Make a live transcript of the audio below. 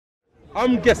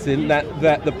I'm guessing that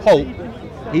the Pope,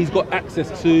 he's got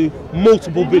access to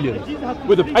multiple billions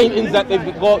with the paintings that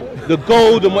they've got, the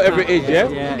gold and whatever it is,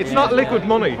 yeah? It's not liquid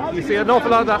money. You see an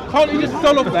awful lot of that. Can't you just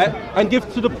sell off that and give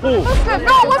to the poor? Muslims,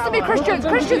 no one wants to be Christians.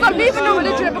 Christians are leaving the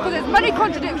religion because there's many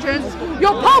contradictions.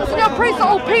 Your popes and your priests are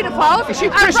all paedophiles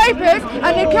and rapists,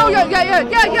 and they kill you.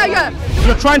 Yeah.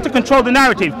 You're trying to control the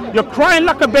narrative. You're crying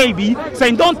like a baby,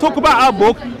 saying don't talk about our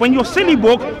book, when your silly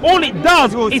book, all it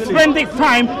does is spend its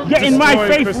time getting my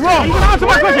faith wrong. Answer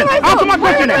my question. Answer my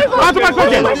question. Answer my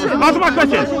question. Answer my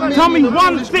question. Tell me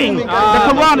one thing the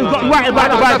Quran has got right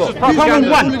about the Bible. Tell me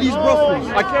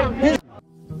one.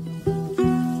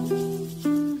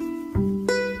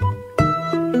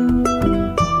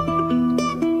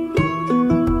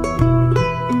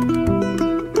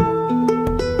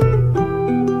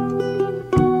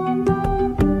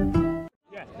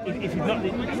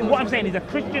 What I'm saying is a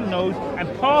Christian knows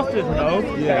and pastors know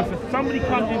that if somebody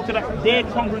comes into their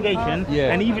congregation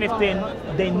and even if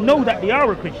they know that they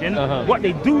are a Christian, what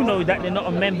they do know is that they're not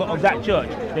a member of that church.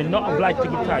 They're not obliged to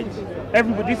give tithes.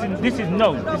 Everybody, this is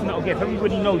known. This is not a guess.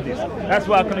 Everybody knows this. That's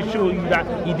why I can assure you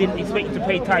that he didn't expect you to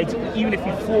pay tithes. Even if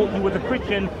he thought you was a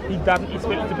Christian, he doesn't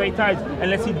expect you to pay tithes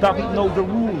unless he doesn't know the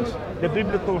rules, the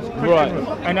biblical Christian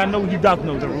rules. And I know he does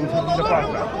know the rules. He's a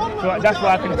pastor. So that's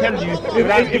why I can tell you.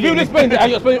 If you explain it how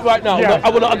you explain it right now, I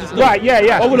will not understand.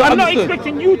 Right, I'm not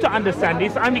expecting you to understand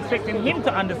this. I'm expecting him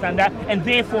to understand that, and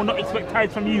therefore not expect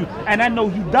tithes from you. And I know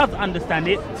he does understand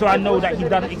it, so I know that he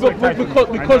doesn't expect tithes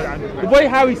from you. Because the way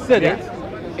how he said it,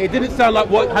 it didn't sound like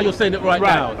how you're saying it right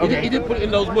now. He didn't put it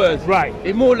in those words. Right.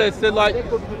 It more or less said like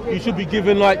you should be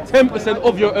given like 10%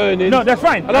 of your earnings. No, that's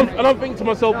fine. And I'm thinking to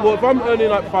myself, well, if I'm earning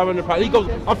like £500, he goes,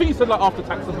 I think he said like after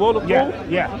tax as well.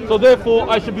 Yeah. So therefore,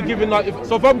 I should be given like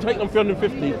if I'm taking on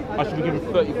 350, I should be given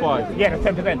 35. Yeah,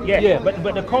 that's 10%. Yeah.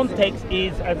 But the context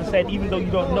is, as I said, even though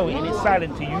you don't know it and it's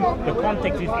silent to you, the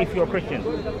context is if you're a Christian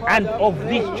and of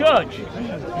this church.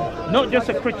 Not just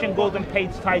a Christian goes and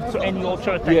pays tithes to any old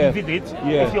church that you visit.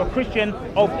 If you're a Christian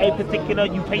of a particular,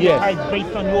 you pay your tithes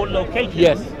based on your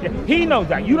location. He knows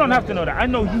that. You don't have to know that. I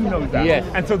know he knows that.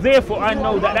 And so therefore, I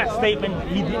know that statement,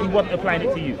 he wasn't applying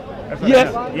it to you. If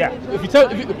you tell,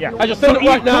 I just said it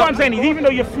right now. So what I'm saying is, even though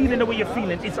you're feeling the way you're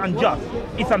feeling, it's unjust.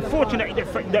 It's unfortunate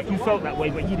that you felt that way,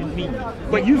 but he didn't mean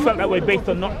it. But you felt that way based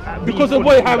on not because of the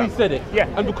way how he said it.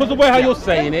 And because of the way how you're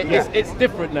saying it, it's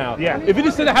different now. If you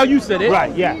just said it how you said it,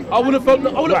 I would have felt.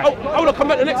 I would have come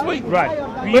back the next week.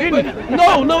 You didn't.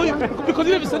 No, because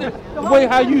you never said it the way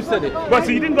how you said it. Right, so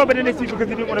you didn't go back the next week because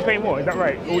you didn't want to pay more. Is that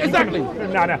right? Exactly.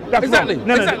 That's exactly. wrong.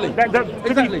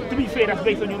 No. To be fair, that's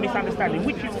based on your misunderstanding,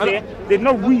 which is fair. There's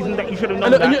no reason that you should have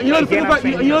known that. You know the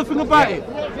thing about it?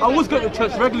 I was going to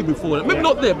church regularly before that. Maybe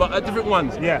not there, but at different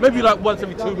ones. Maybe like once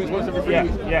every 2 weeks, once every 3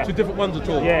 weeks, to different ones at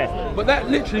all. But that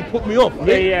literally put me off.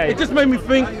 It just made me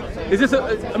think, is this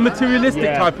a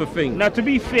materialistic type of thing? Now, to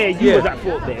be fair, you was at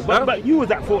fault there. But you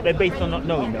was at fault there based on not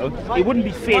knowing, though. It wouldn't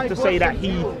be fair to say that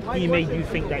he made you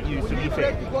think that you, to be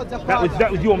fair.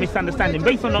 That was your misunderstanding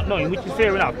based on not knowing, which is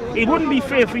fair enough. It wouldn't be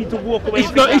fair for you to walk away. He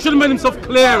should have made himself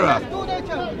clearer.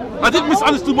 I didn't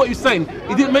misunderstand what you're saying.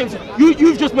 He didn't make.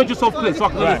 You've just made yourself clear, so I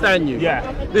can understand you.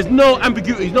 There's no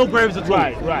ambiguity, no graves at all.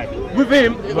 Right. With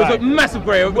him, it was a massive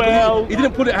grave. Well, he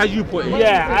didn't put it how you put it.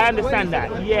 I understand that.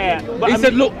 But he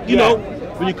said, look, you know,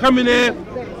 when you come in here,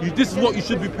 this is what you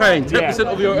should be paying. 10%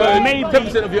 of your earnings.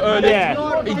 10% of your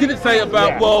earnings. He didn't say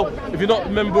about well, if you're not a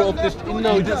member of this.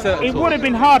 No, he didn't say that. It would have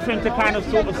been hard for him to kind of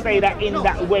sort of say that in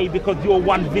that way because you're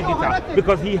one visitor.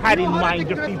 Because he had in mind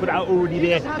just people that are already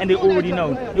there and they already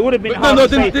know. It would have been hard to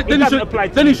say it doesn't apply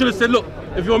to you. Then he should have said, look,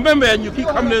 if you're a member and you keep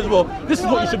coming in as well, this is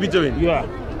what you should be doing.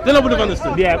 Then I would have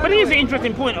understood. But it is an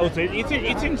interesting point also.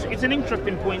 It's an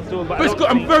interesting point too. But it's good.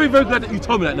 I'm very, very glad that you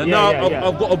told me that. Now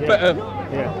I've got a better,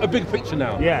 a big picture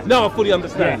now. Now I fully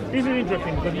understand. This is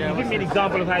interesting because you give me an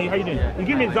example of how you doing. You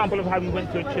give me an example of how he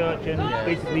went to a church and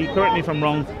basically, correct me if I'm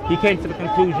wrong, he came to the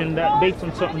conclusion that based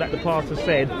on something that the pastor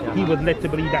said, he was led to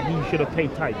believe that he should have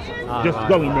paid tithes just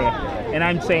going there. And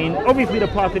I'm saying, obviously the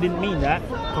pastor didn't mean that,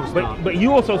 but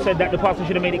you also said that the pastor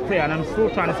should have made it clear, and I'm still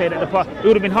trying to say that it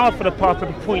would have been hard for the pastor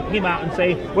to point him out and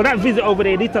say, well, that visit over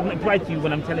there, this doesn't apply to you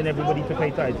when I'm telling everybody to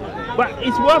pay tithes. But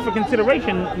it's worth a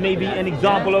consideration, maybe an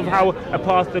example of how a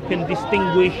pastor can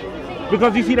distinguish,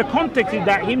 because you see the context is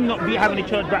that him not having a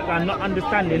church background, not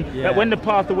understanding that when the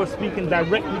pastor was speaking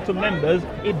directly to members,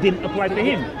 it didn't apply to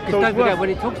him. So don't forget, when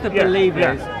it talks to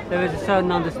believers, there is a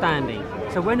certain understanding.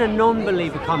 So when a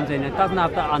non-believer comes in and doesn't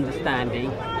have that understanding,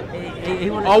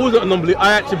 I wasn't a non-believer.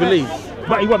 I actually believe.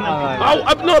 But he wasn't.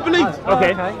 I believe.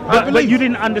 Okay. But you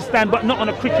didn't understand, but not on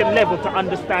a Christian level to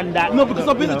understand that. No, because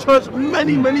I've been to church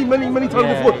many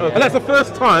times before, and that's the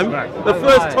first time,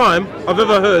 I've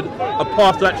ever heard a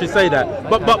pastor actually say that.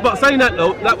 But saying that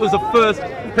though, that was the first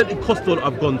Pentecostal that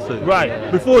I've gone to. Right.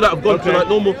 Before that, I've gone to like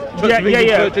normal churches,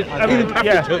 even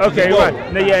Catholic churches as well.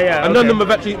 And none of them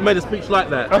have actually made a speech like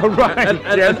that. Oh, right.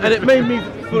 And it made me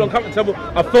feel uncomfortable.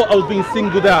 I thought I was being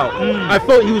singled out. I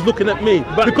thought he was looking at me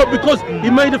because he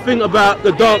made a thing about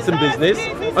the dancing business,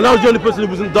 and I was the only person who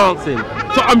wasn't dancing.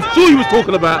 So I'm sure he was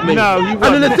talking about me. No, he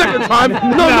wasn't. And then the second time,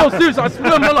 no, seriously, I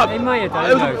swear on my life, It might have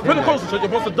done, it was a Pentecostal church,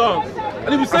 you're supposed to dance.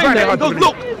 And he was saying that, he goes,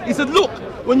 look, he said, look,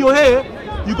 when you're here,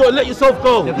 you've got to let yourself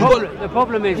go. The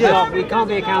problem is that we can't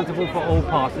be accountable for all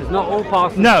pastors. Not all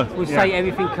pastors will say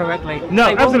everything correctly. No,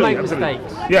 they absolutely, will make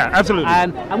mistakes. Yeah, absolutely.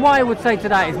 And what I would say to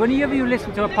that is whenever you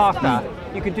listen to a pastor,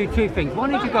 you can do two things.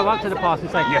 One is you go up to the pastor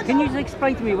and say, can you just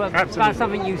explain to me about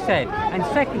something you said? And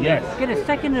secondly, get a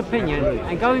second opinion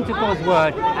and go into God's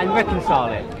word and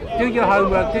reconcile it. Do your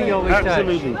homework, do your research.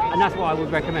 Absolutely. And that's what I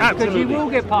would recommend. Absolutely. Because you will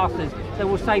get pastors that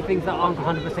will say things that aren't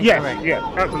 100% correct.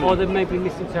 Absolutely. Or they may be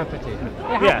misinterpreted. It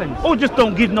happens. Or just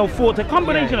don't give no thought to a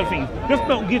combination of things. Just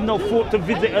don't give no thought to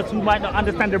visitors who might not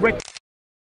understand the reasons.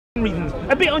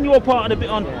 A bit on your part and a bit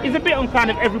on, it's a bit on kind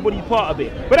of everybody's part of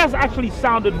it. But that's actually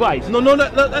sound advice. No,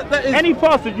 that is any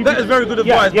pastor. That is very good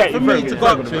advice. But for me to go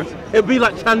up to, it'd be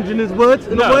like challenging his words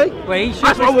in a way. Well,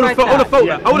 that's what I would have felt. I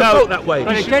would have felt that way.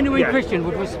 But a genuine Christian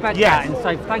would respect that and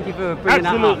say, thank you for bringing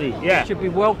that up. You should be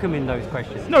welcoming those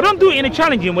questions. No, don't do it in a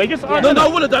challenging way. Just no, I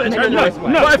would have done it in a challenging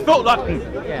way. But I felt like,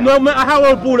 no matter how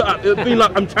I brought it up, it would be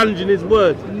like I'm challenging his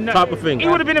words type of thing. He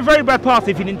would have been a very bad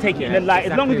pastor if he didn't take it in the light.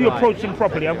 As long as you approach him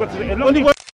properly. I've got to say, as long as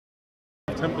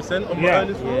 10% on my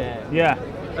earnings.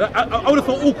 I would have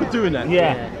felt awkward doing that.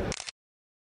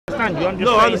 I'm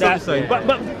just saying that.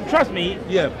 But trust me,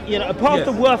 you know, a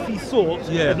pastor worth his salt,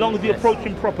 as long as you approach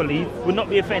him properly, would not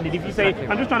be offended. If you say,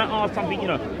 I'm just trying to ask something, you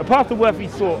know, a pastor worth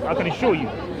his salt, I can assure you.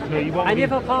 You won't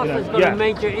if a pastor's got a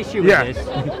major issue with this,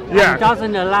 and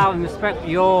doesn't allow and respect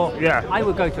your, I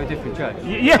would go to a different church.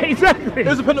 Yeah, exactly. It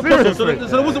was a Pentecostal,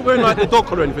 so I wasn't wearing like a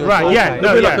dock or anything. Right,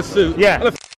 like a suit.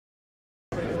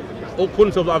 All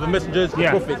calling themselves either messengers or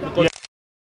prophets because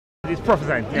it's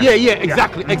prophesying.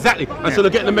 Exactly. And so they're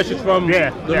getting the message from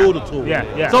the Lord at all.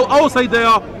 So I would say they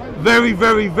are very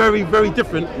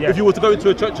different if you were to go into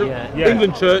a church,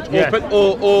 England church,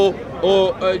 or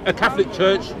a Catholic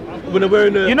church when they're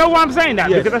wearing a... You know why I'm saying that?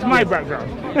 Because that's my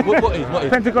background. What is?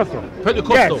 Pentecostal.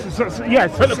 Pentecostal.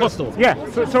 Yes. Pentecostal.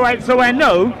 So I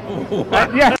know.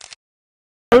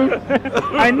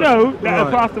 I know that a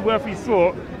pastor worth his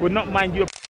salt would not mind you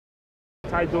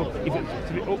title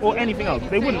or anything else.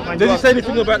 They wouldn't mind. Did he say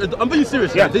anything about I'm being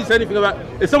serious. Did he say anything about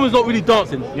if someone's not really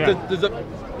dancing?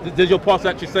 Does your pastor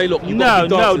actually say, look, you've got to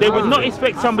be dancing? No, they would not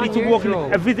expect somebody to walk in,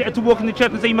 a visitor to walk in the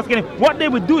church and say you must get in. What they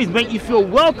would do is make you feel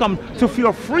welcome, to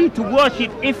feel free to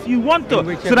worship if you want to,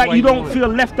 so that you don't feel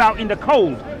left out in the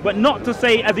cold. But not to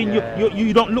say as in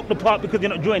you don't look the part because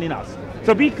you're not joining us.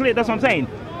 So be clear, that's what I'm saying.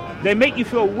 They make you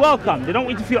feel welcome. They don't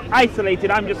want you to feel isolated.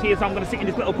 I'm just here, so I'm going to sit in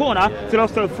this little corner. So they'll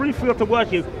still feel to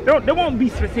worship. They won't be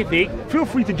specific. Feel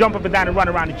free to jump up and down and run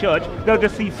around the church. They'll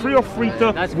just see feel free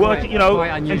to worship, you know,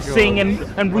 and sing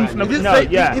and roof. He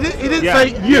didn't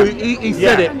say you. He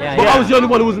said it. But I was the only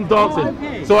one who wasn't dancing.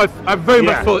 So I very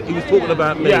much thought he was talking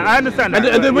about me. Yeah, I understand that.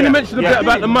 And then when he mentioned a bit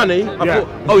about the money, I thought,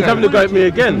 oh, he's having a go at me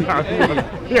again. Try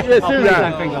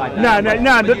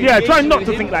not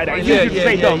to think like that. It's easy to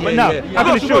say don't, but no, I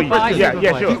can assure you.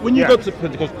 Sure. When you go to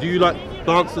Pentecost, do you like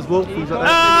dance as well? Things like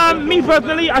that? Me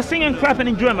personally, I sing and clap and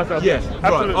enjoy myself. Yes,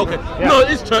 absolutely. Right, okay. Yeah. No,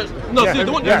 it's church. No, see, they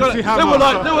were like,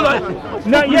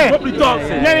 probably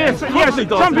dancing.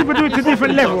 Some people do it to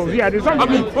different levels. Yeah, there's some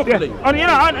people. I mean, properly.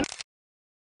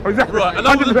 Exactly. Right, and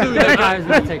I wasn't doing that.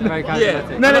 Very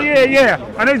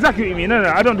charismatic. I know exactly what you mean. No,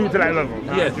 I don't do it to that level.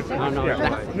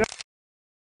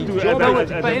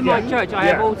 But in my church, I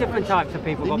have all different types of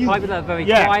people. I've got people that are very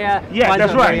quiet, ones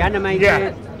that are very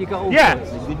animated. You've got all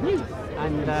sorts.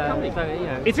 And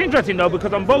it's interesting though,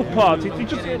 because on both parts,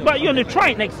 but you know, try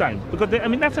it next time, because I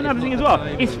mean that's another thing as well.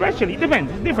 Especially, it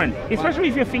depends, it's different. Especially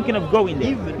if you're thinking of going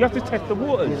there, you have to test the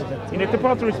waters. You know, if the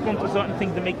pastor responds to certain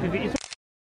things that make you.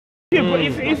 But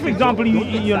if for example,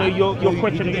 you know, your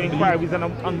question or your inquiry is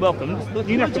unwelcome,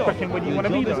 you have to question whether you want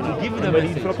to be there or not, and whether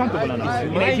you feel comfortable or not.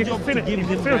 You know, if you're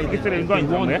seriously considering going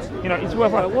somewhere, you know, it's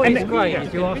worthwhile. What is great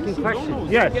is you're asking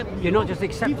questions. You're not just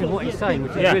accepting what he's saying,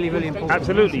 which is really important.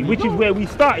 Absolutely, which is where we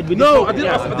started with. No, I didn't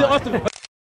ask.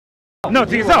 No,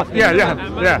 to yourself. Yeah.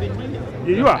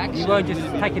 You are. You weren't just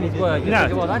taking his word. You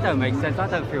said, well, that don't make sense.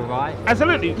 That don't feel right.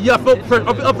 Absolutely. Yeah, I felt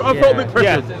I felt a bit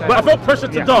pressured. But I felt pressure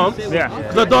to dance. Yeah.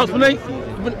 Because I danced when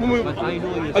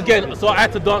we again, so I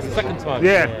had to dance the second time.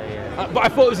 Yeah. But I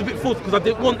thought it was a bit forced because I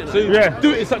didn't want to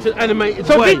do it in such an animated way.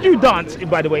 So did you dance,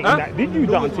 by the way, in that? Did you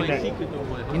dance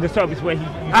in the service where he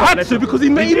I had to because he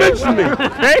mentioned me.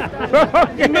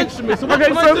 He mentioned me. So what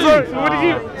did I do? What did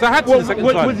you? So I had to the second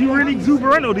time. Was you really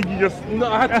exuberant or did you just?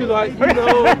 No, I had to like, you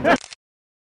know.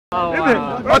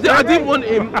 I didn't want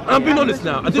him. I'm being honest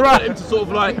now. I didn't want him to sort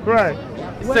of like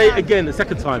say it again the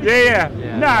second time. Yeah.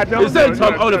 Nah, don't. The second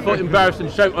time I would have felt embarrassed and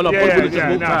ashamed, and I probably would have just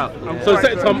walked out. So the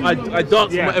second time I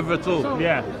danced whatever at all.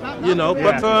 Yeah. You know,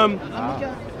 but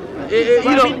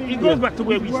it goes back to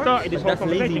where we started this whole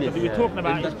conversation because we were talking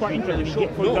about it's quite interesting.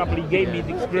 For example, he gave me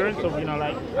the experience of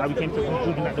like how we came to the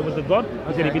conclusion that there was a God.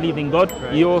 He said he believed in God.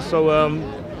 He also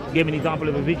gave an example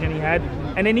of a vision he had,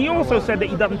 and then he also said that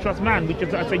he doesn't trust man, which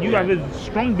is, I said, you have a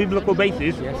strong biblical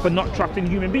basis for not trusting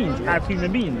human beings as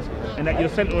human beings, and that your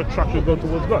center of trust will go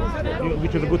towards God,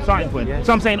 which is a good sign for him.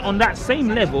 So I'm saying on that same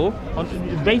level,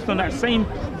 based on that same,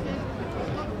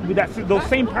 with those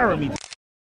same parameters,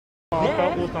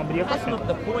 or somebody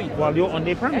else while you're on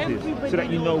their premises, so that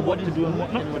you know what to do and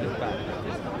what not to do.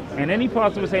 And any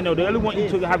pastor will say, no, they only want you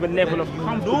to have a level of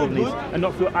comfortableness and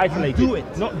not feel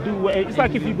isolated. Not do what, it's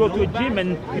like if you go to a gym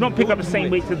and you don't pick up the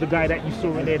same weights as the guy that you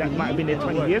saw in there that might have been there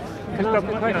 20 years. Can I ask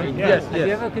a question? Yes. Have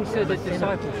you ever considered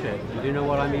discipleship? Do you know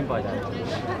what I mean by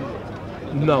that?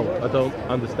 No, I don't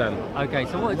understand. Okay,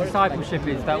 so what discipleship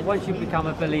is, that once you become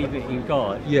a believer in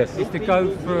God, yes, is to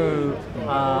go through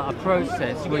a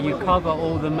process where you cover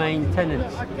all the main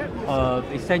tenets of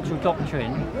essential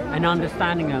doctrine and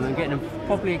understanding them and getting them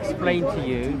properly explained to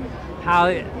you how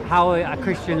a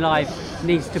Christian life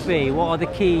needs to be, what are the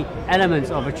key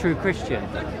elements of a true Christian,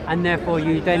 and therefore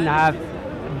you then have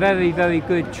very, very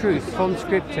good truths from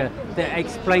Scripture that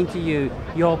explain to you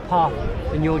your path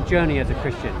and your journey as a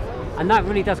Christian. And that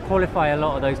really does qualify a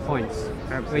lot of those points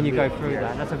when you go through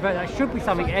that. That should be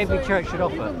something every church should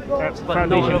offer. But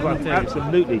not all of them do.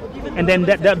 Absolutely. And then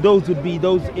those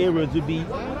areas would be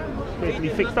basically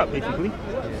fixed up, basically.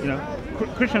 You know,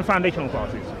 Christian foundational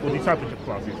classes or discipleship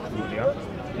classes,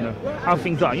 you know, how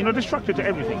things are. You know, the structure to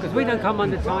everything. Because we don't come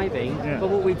under tithing, but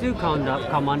what we do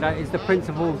come under is the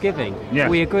principle of giving. Yeah.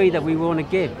 We agree that we want to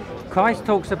give. Christ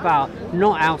talks about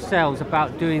not ourselves,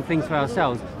 about doing things for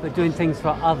ourselves, but doing things for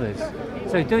others.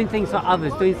 So doing things for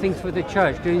others, doing things for the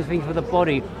church, doing things for the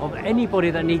body of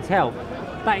anybody that needs help,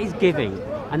 that is giving.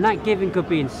 And that giving could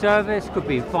be in service, could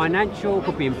be in financial,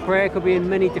 could be in prayer, could be in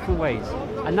many different ways.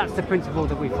 And that's the principle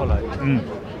that we follow.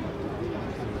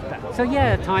 So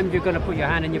yeah, at times you're going to put your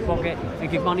hand in your pocket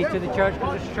and give money to the church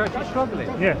because the church is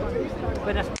struggling. Yeah.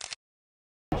 But that's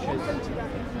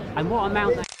and what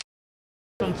amount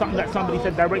on something that somebody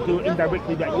said directly or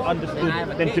indirectly that you understood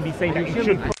them to be saying that you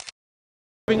should.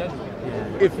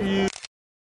 If you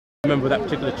remember that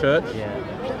particular church,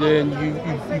 then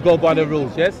you go by the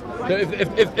rules, yes? So if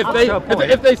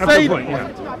they say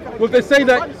well, if they say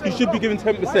that you should be given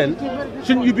 10%,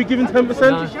 shouldn't you be given 10%?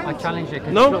 No, I challenge it.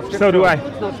 No? So do I.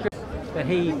 It's not scripture that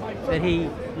he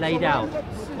laid out.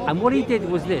 And what he did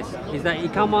was this, is that he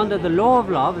come under the law of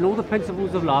love and all the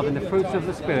principles of love and the fruits of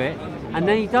the Spirit, and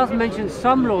then he does mention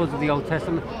some laws of the Old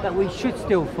Testament that we should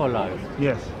still follow.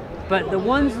 Yes. But the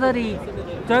ones that he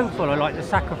don't follow, like the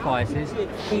sacrifices,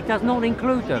 he does not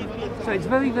include them. So it's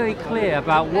very, very clear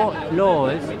about what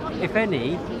laws, if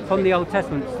any, from the Old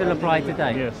Testament still apply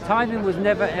today. Yes. Tithing was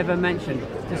never ever mentioned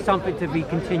as something to be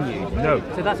continued. No.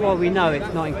 So that's why we know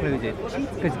it's not included.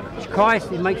 Because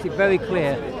Christ makes it very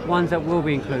clear ones that will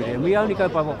be included. And we only go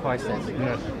by what Christ says.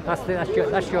 Yes.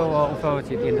 That's your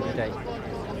authority at the end of the day.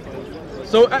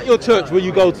 So at your church where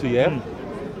you go to,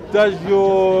 does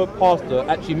your pastor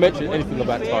actually mention anything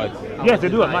about tithes? Yes, they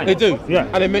do at mine. They do? Yeah.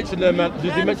 And they mention the amount.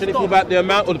 Does he mention anything about the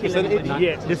amount or the percentage?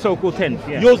 Yeah, the so-called 10.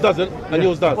 Yeah. Yours doesn't, and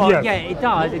yours does. Well, yeah, it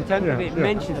does in terms of it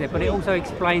mentions it, but it also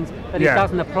explains that it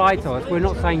doesn't apply to us. We're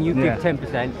not saying you give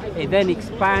 10%. It then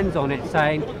expands on it,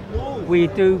 saying we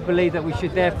do believe that we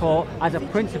should therefore, as a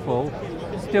principle,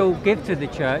 still give to the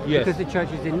church because the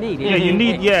church is in need. Yeah, you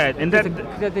need, and that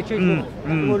the church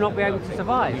will not be able to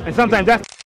survive. And sometimes that's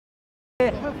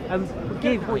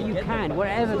give what you can,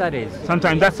 whatever that is.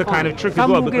 Sometimes that's the kind of trick as well.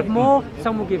 Some will give more,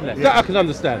 some will give less. That I can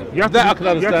understand. That I can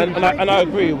understand, and I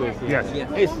agree with. Yes.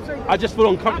 I just feel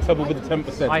uncomfortable with the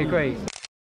 10%. I agree.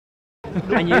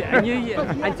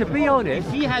 and to be honest,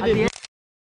 he had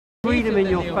freedom in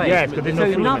your faith. Yes, because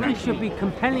so nothing should be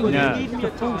compelling you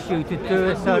to force you to do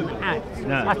a certain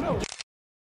act.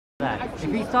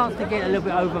 If he starts to get a little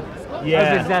bit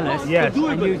overzealous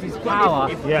and use his power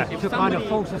to kind of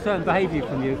force a certain behaviour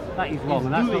from you, that is wrong,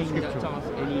 and that's not scriptural.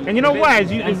 And you know why,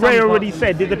 as Ray already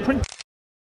said, the principle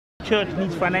church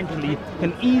needs financially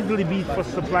can easily be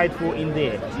supplied for in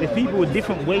there. There's people with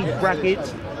different wage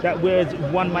brackets that whereas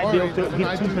one might be able to give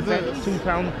 2%,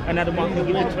 £2, another one can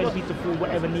give it 20 to full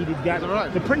whatever needed gap.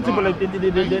 The principle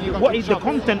of what is the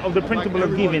content of the principle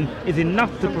of giving is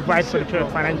enough to provide for the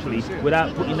church financially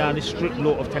without putting down this strict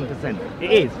law of 10%.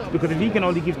 It is, because if he can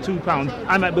only give £2,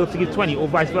 I might be able to give 20 or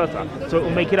vice versa. So it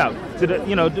will make it out. So that,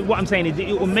 you know, what I'm saying is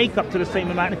it will make up to the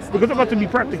same amount, because I've got to be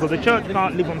practical. The church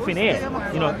can't live on thin air.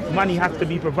 You know, money has to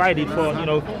be provided for, you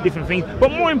know, different things.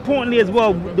 But more importantly as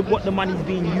well, what the money is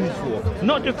being used for.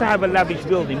 Not just to have a lavish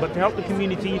building, but to help the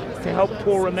community, to help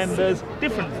poorer members,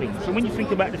 different things. So when you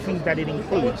think about the things that it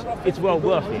includes, it's well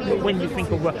worth it. But when you think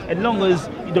of, as long as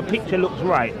the picture looks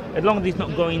right, as long as it's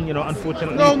not going, you know,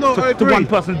 unfortunately, to one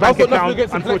person's bank account,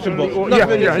 unfortunately.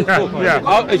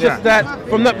 It's just that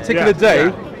from that particular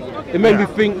day, it made me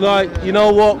think like, you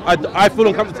know what, I feel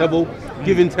uncomfortable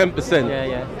giving 10%.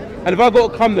 And if I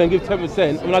got to come there and give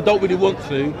 10%, and I don't really want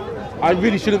to, I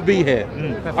really shouldn't be here.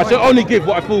 I should only give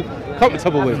what I feel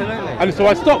comfortable with. And so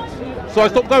I stopped. So I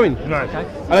stopped going. Right.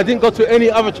 And I didn't go to any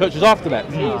other churches after that.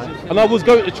 And I was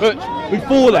going to church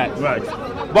before that. Right.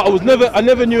 But I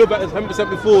never knew about the 10%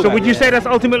 before that. So would you say that's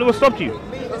ultimately what stopped you?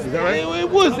 Is that right? It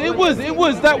was.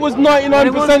 That was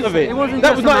 99% of it. It wasn't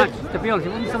that just was so much, to be honest,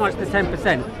 it wasn't so much the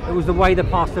 10%, it was the way the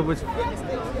pastor was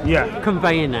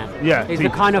conveying that. It's a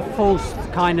kind of forced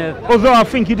kind of... Although I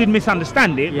think you did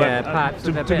misunderstand it, but perhaps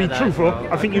to be truthful,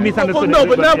 I think you misunderstood it. No,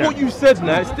 but now what you said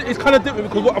now, it's kind of different,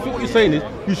 because I think what you're saying is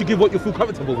you should give what you feel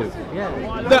comfortable with.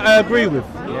 That I agree with.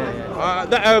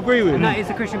 That I agree with. And that is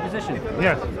a Christian position.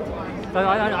 Yes. So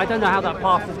I don't know how that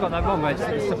pastor's got that wrong, but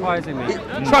it's surprising me.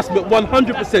 Trust me,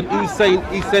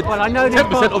 100% he said well, I know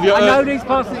 10% of your... I know these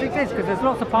pastors exist, because there's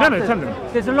lots of pastors.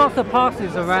 There's a lot of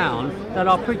pastors around that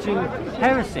are preaching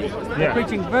heresy. They're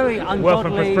preaching very ungodly wealth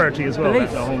and prosperity as well.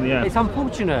 Beliefs. It's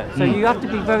unfortunate. So you have to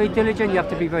be very diligent, you have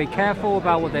to be very careful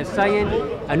about what they're saying,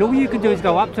 and all you can do is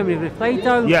go up to them. If they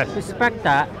don't respect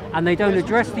that and they don't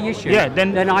address the issue,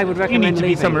 then I would recommend you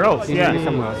need to be somewhere else.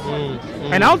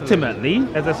 And ultimately,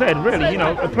 as I said, really, you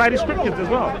know, apply the scriptures as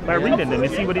well by reading them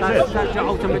and see what it says.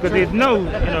 Because there's no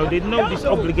this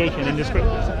obligation in the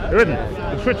scriptures. There isn't.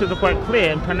 The scriptures are quite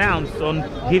clear and pronounced on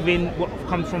giving what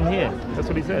comes from here. That's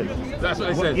what it says. That's what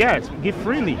it says. Yes, give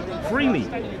freely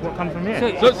what comes from here.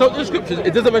 So the scriptures,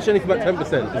 it doesn't mention anything about 10%.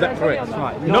 Is that correct? That's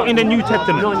right. Not in the New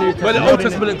Testament. But in the Old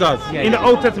Testament it does. In the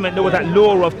Old Testament there was that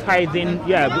law of tithing,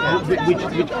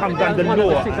 which comes under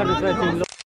law. 613 law.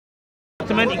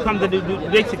 It comes under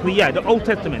basically the Old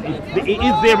Testament. It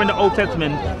is there in the Old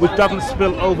Testament, which doesn't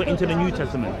spill over into the New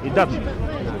Testament. It doesn't,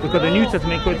 because the New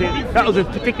Testament, that was a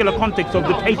particular context of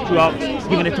the patriarchs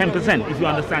giving a 10%. If you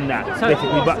understand that,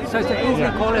 basically. But so to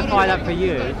easily qualify that for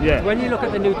you, when you look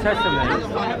at the New Testament,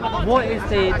 what is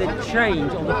the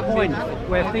change or the point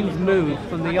where things move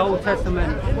from the Old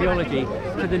Testament theology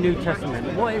to the New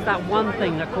Testament? What is that one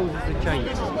thing that causes the change?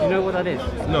 You know what that is?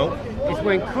 No. It's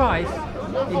when Christ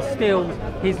instills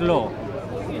his law,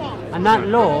 and that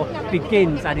law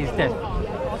begins at his death.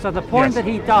 So the point that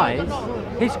he dies,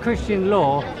 his Christian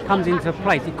law comes into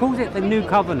place. He calls it the new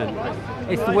covenant.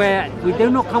 It's where we do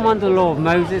not come under the law of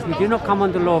Moses, we do not come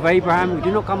under the law of Abraham, we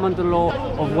do not come under the law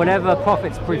of whatever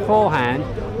prophets beforehand.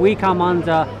 We come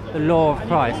under the law of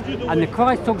Christ. And the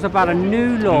Christ talks about a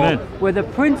new law where the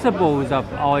principles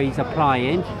he's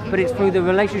applying, but it's through the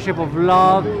relationship of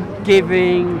love,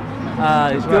 giving, do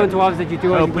unto others that you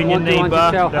do unto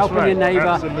yourself, helping your neighbour.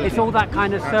 Absolutely. It's all that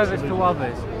kind of service to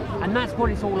others, and that's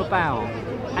what it's all about.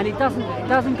 And it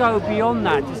doesn't go beyond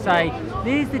that to say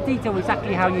here's the detail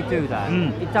exactly how you do that.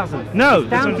 It doesn't. No, it's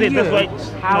down to you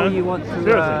how you want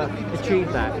to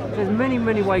achieve that. There's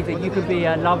many ways that you can be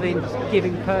a loving,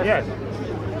 giving person.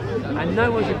 And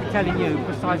no one should be telling you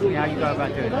precisely how you go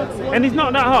about doing it. And it's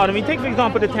not that hard. I mean, take for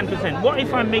example the 10%. What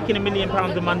if I'm making £1 million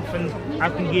a month and I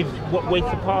can give what way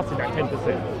surpasses that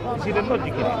 10%? You see the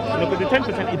logic in it? Because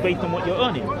the 10% is based on what you're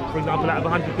earning. For example, out of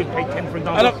 100, you could pay 10, for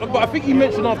example. But I think you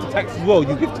mentioned after tax as well.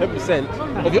 You give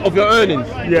 10% of your earnings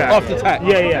after tax.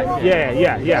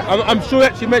 Yeah. I'm sure you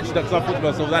actually mentioned that, because I thought to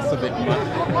myself, that's a bit.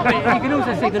 But you can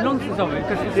also see the nonsense of it,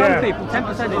 because for some people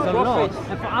 10% is a lot,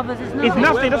 and for others it's nothing. It's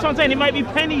nothing. That's what I'm saying. It might be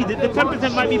pennies.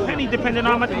 10% might be penny, depending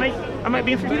on how much I make. I might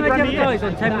be in 50 grand a year. Guys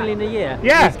on 10 million a year.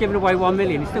 Yeah. He's giving away 1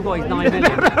 million. He's still got his 9 million.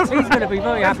 He's going to be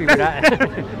very happy with that.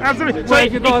 Absolutely. So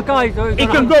if you've got guys, it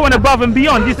can go on above and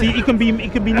beyond. You see, it can be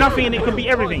nothing and it can be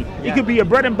everything. It could be a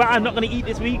bread and butter I'm not going to eat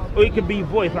this week, or it could be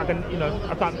voice like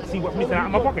I can't see what's missing out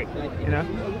of my pocket.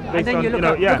 And then you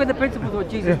look at the principles what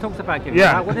Jesus talks about giving.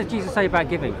 Yeah. What does Jesus say about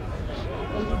giving?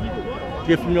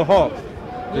 Give from your heart.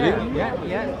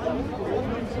 Yeah.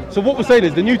 So what we're saying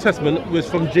is the New Testament was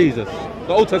from Jesus.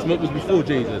 The Old Testament was before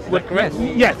Jesus. Is that correct?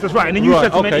 Yes, that's right. And the New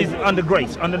Testament is under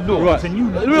grace, under law. Right.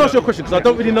 Let me ask you a question because I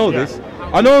don't really know this.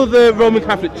 I know the Roman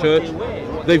Catholic Church,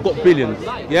 they've got billions.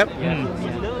 Yep.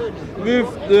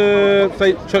 With the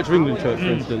say Church of England Church, for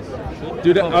instance,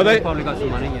 are they probably got some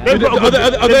money? Yeah. Are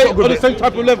they on the same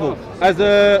type of level as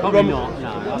a Roman?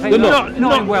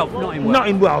 Not in wealth. Not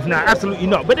in wealth. No, absolutely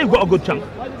not. But they've got a good chunk.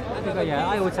 Yeah,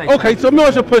 I would say. Okay, so I'm going to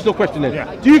ask you a personal question then.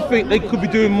 Yeah. Do you think they could be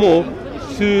doing more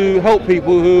to help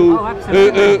people who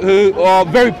are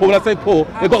very poor? When I say poor,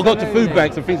 they've got to go to food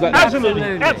banks and things like that. Absolutely.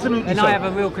 And I have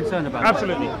a real concern about that.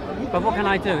 Absolutely. But what can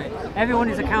I do? Everyone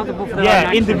is accountable for their own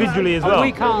actions. Individually as well.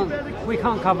 We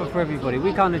can't cover for everybody.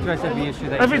 We can't address every issue.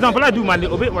 For example, I do my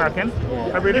little bit where I can.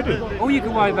 I really do. All you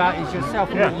can worry about is yourself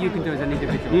and what you can do as an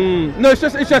individual. No, it's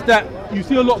just that you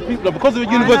see a lot of people because of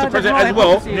the university president as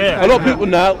well. A lot of people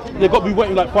now they've got to be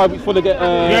waiting like 5 weeks before they get.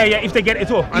 If they get it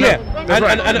at all.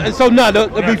 And so now they'll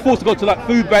be forced to go to like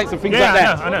food banks and things like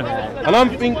that. I know. And I'm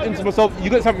thinking to myself, you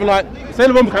get something like say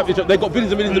the Roman Catholic Church, they've got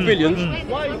billions and millions and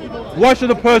billions. Why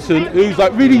should a person who's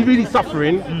like really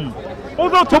suffering,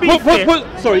 although to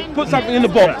put something in the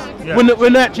box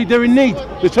when actually they're in need?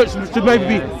 The church should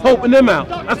maybe be helping them out.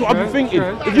 That's what I've been thinking.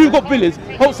 If you've got billions,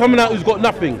 help someone out who's got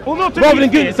nothing, rather than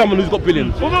giving it to someone who's got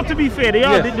billions. Although to be fair, there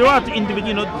are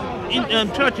individual,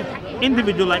 churches,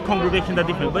 individual like congregations are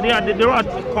different, but there are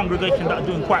congregations that are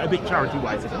doing quite a bit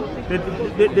charity-wise.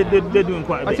 They're doing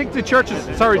quite a bit. I think the churches.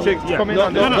 Sorry to come in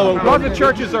on this. A lot of the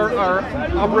churches are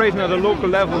operating at a local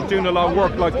level, doing a lot of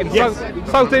work. Like in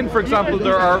South End, for example,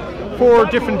 there are 4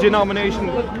 different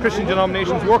Christian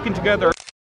denominations working together.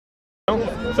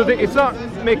 So it's not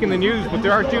making the news, but they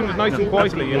are doing it nice and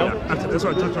quietly. That's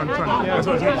what I'm trying. That's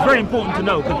what it's very important to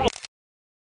know.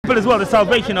 But as well, the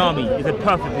Salvation Army is a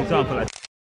perfect example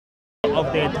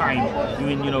of their time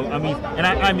doing,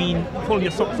 I mean, pull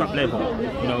your socks up level,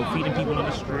 feeding people on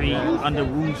the street, under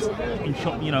roofs, in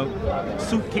shop,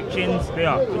 soup kitchens. They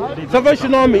are.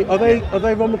 Salvation Army, are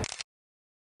they Roman?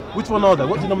 Which one are they?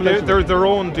 What denomination? They're their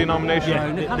own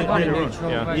denomination.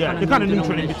 Yeah, they're kind of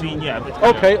neutral in between.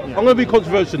 Okay, I'm going to be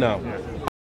controversial now.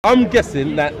 I'm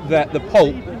guessing that the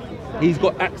Pope, he's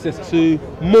got access to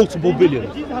multiple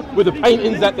billions with the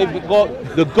paintings that they've got,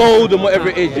 the gold and whatever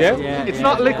it is. It's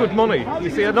not liquid money. You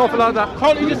see, an awful lot of that.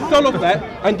 Can't you just sell off that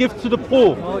and give to the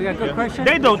poor? Oh yeah, good question.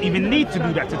 They don't even need to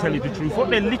do that, to tell you the truth. What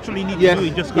they literally need to do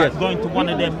is just going to one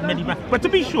of them medibanks. But to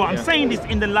be sure, I'm saying this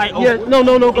in the light of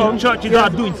churches are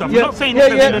doing something. I'm not saying this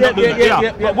they're not doing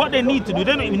that. But what they need to do,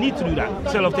 they don't even need to do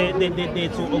that. Sell off their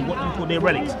sort of what you call their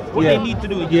relics. What they need to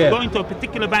do is just go into a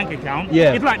particular bank account.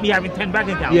 It's like me having 10 bank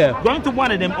accounts. Go into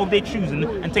one of them of their choosing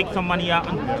and take some money out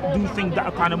and do things that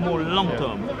are kind of more long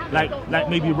term, like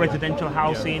maybe residential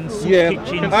housing,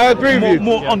 kitchens. I agree with you.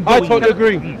 More ongoing. I totally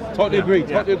agree.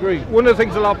 Totally agree. One of the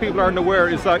things a lot of people aren't aware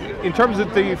is that in terms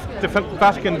of the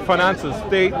Vatican finances,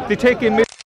 they take in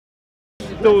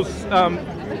those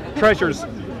treasures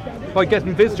by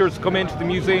getting visitors to come into the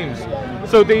museums.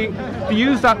 So they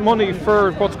use that money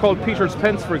for what's called Peter's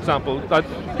Pence, for example. That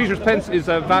Peter's Pence is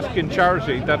a Vatican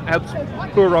charity that helps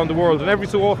poor around the world. And every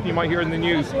so often you might hear in the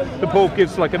news the Pope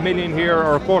gives like $1 million here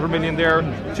or $250,000 there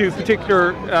to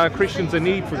particular Christians in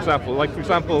need, for example. Like, for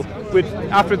example,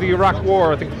 after the Iraq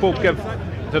War, I think the Pope gave,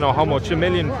 I don't know how much, $1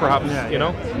 million perhaps,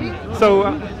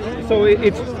 So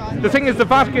it's the thing is the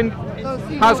Vatican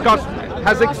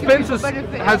has expenses,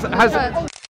 has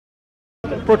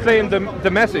proclaim the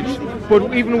message,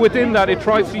 but even within that it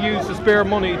tries to use the spare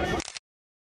money.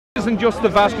 It isn't just the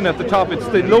Vatican at the top, it's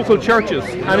the local churches,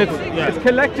 and it's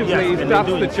collectively that's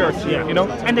the church,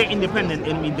 and they're independent.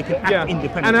 I mean, they can act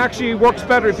independent, and actually it works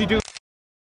better if you do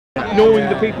knowing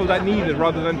the people that need it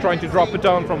rather than trying to drop it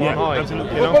down from on high.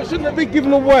 Absolutely. But shouldn't it be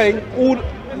given away all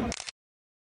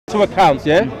to accounts?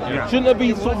 Shouldn't it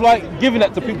be sort of like giving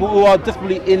that to people who are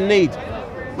desperately in need?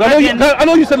 I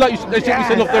know you said like they should be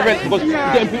sending off their rent because you're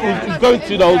getting people who's going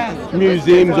to those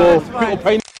museums or people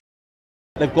paying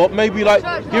they've got. Maybe like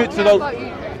give it to those.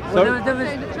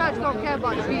 The church don't care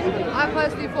about the people. I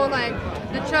personally feel like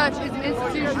the church is an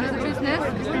institution, is a business,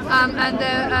 and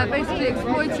they're basically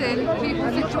exploiting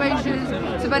people's situations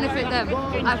to benefit them.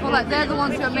 I feel like they're the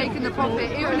ones who are making the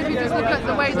profit, even if you just look at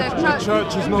the way their church... The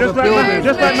church is not a building.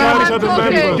 Just like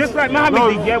Mohammed. Just like Mohammed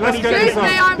did, yeah, when he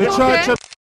said the church...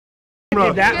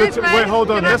 Wait,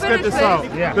 hold on, let's get this out.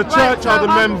 The church are the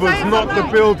members, not the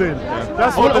building.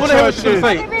 That's what the church is.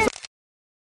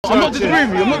 I'm not disagreeing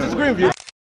with you, I'm not disagreeing with you.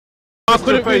 I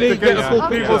couldn't really get the full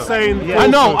people saying... I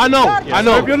know.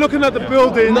 So if you're looking at the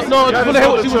building... No, I just want to hear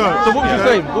what you were... So what was you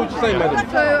saying? What was you saying, madam?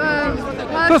 So,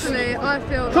 personally, I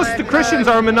feel Plus like... the Christians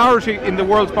are a minority in the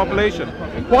world's population.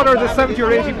 What are the 70 or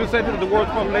 80% of the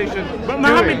world's population But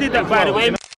Muhammad did that, by the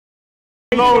way.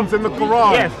 Loans in the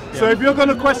Quran. Yes. So if you're going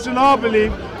to question our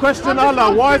belief, question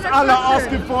Allah. Why is Allah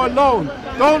asking for a loan?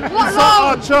 Don't insult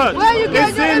our church.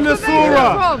 It's in the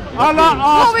surah. Allah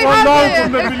asked for a loan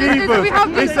from the believers.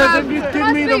 He says, if you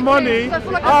give me the money,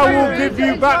 I will give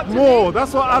you back more.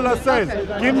 That's what Allah says.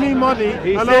 Give me money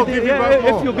and I'll give you back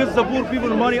more. If you give the poor people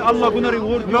money, Allah gonna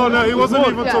reward you. No, he wasn't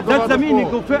even talking about That's the meaning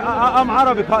of I'm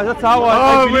Arabic. That's how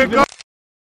I believe.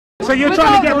 So you're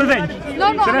trying to get revenge?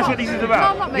 No, so that's what this is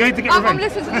about. No, you need to get revenge. I'm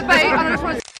listening to the debate and I just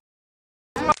want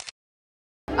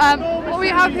to... what we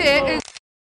have here is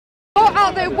go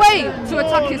out their way to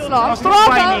attack Islam. Stop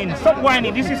whining. Stop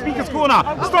whining. This is Speaker's Corner.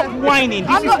 Stop whining.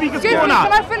 This is Speaker's Corner.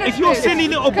 If your silly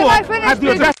little book has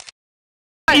the audacity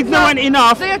ignorant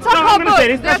enough... They attack our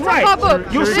book. That's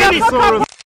right. You're silly.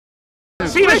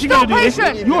 See that you're going to do this?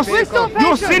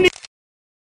 You're silly.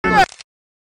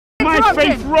 My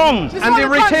faith wrong, and they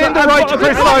retain the right to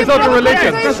criticize other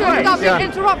religions. Without being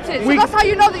interrupted. So that's how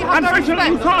you know that you have no respect.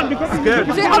 You can't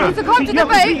because to come to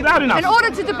debate, in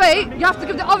order to debate, you have to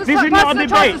give the other person a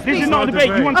chance to speak. This is not a debate.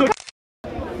 You want to...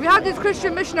 We have these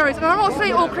Christian missionaries, and I'm not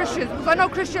saying all Christians, because I know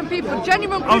Christian people,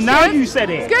 genuine Christians. Oh, now you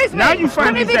said it. Excuse me. Now you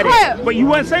finally said quiet. it. But you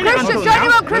weren't saying Christians, that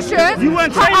genuine Christians, you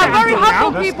weren't saying are very that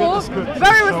humble people,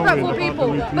 very respectful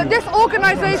people. But this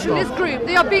organisation, this group,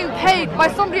 they are being paid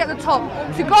by somebody at the top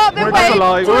to go out their way to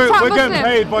attack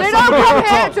Muslims. They don't come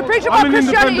here to preach about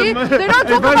Christianity. They don't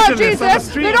talk about Jesus.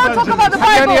 They don't talk about the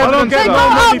Bible. They go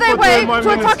out their way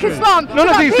to attack Islam. None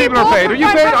of these people are paid. Are you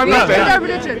paid? I'm not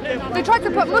paid. They try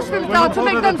to put Muslims down to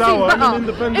make them seem better.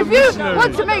 If you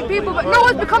want to make people, but no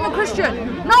one's becoming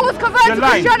Christian. No one's converted to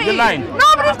Christianity.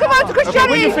 Nobody's converted to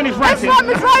Christianity. Islam is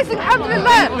rising,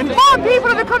 alhamdulillah. More people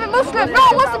are becoming Muslim. No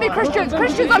one wants to be Christians.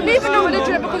 Christians are leaving the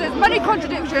religion because there's many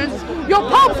contradictions. Your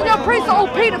popes and your priests are all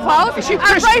pedophiles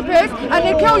and rapists, and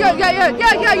they kill your,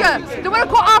 They want to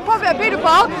call our prophet a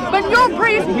pedophile, but your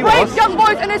priest rapes young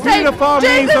boys and they say,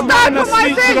 Jesus died for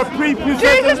my sins.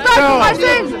 Jesus died for my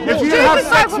sins. Jesus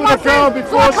died for my sins.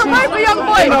 So I can rape a young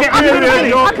boy. I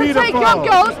can take young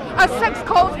girls as sex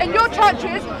cults in your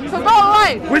churches, so don't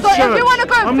lie. So if you want to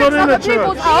go and fix other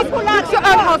people's house, fix your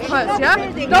own house first, yeah?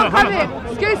 Don't come here.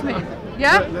 Excuse me.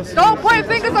 Yeah? Don't point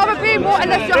fingers at other people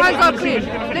unless your hands are clean.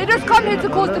 They just come here to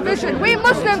cause division. We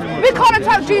Muslims, we can't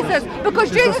attack Jesus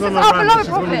because Jesus is our beloved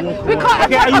prophet. We can't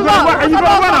attack Allah. Are you going to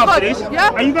run after this?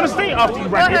 Yeah? Are you going to stay after you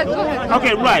run it? Go ahead.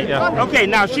 Okay, right. Okay,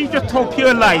 now she just told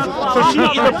pure lies. So she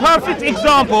is a perfect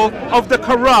example of the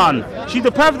Quran. She's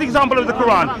the perfect example of the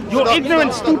Quran. Your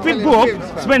ignorant, stupid book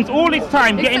spends all its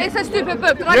time getting... It's a stupid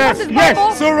book. Yes.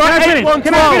 So right,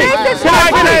 Can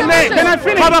I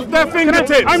finish? Cut off their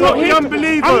fingertips. I'm not here.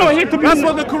 Unbelievers. I'm not here to be... That's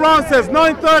what the Quran says,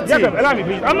 9:30. Yeah, allow me,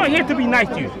 please. I'm not here to be nice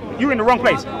to you. You're in the wrong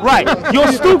place. Right.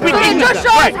 You're stupid ignorant. Just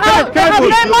show us how they have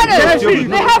no manners.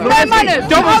 They have no manners.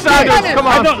 Double standards. Come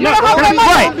on.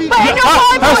 Right.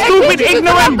 Her stupid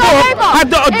ignorant book had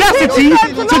the audacity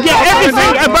to get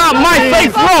everything about my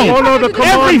faith wrong.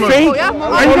 Everything.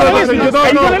 Are you going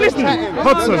to listen?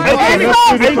 Hudson.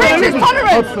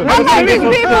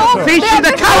 See, she's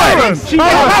a coward. She's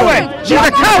a coward. She's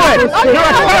a coward. You're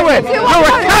a coward. You're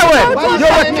a coward.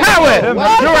 You're a coward.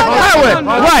 You're a coward.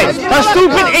 Right. Her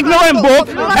stupid ignorant book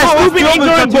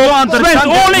spends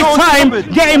all its time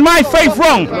getting my faith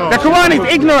wrong. The Quran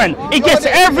is ignorant. It gets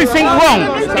everything wrong.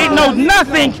 It knows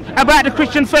nothing about the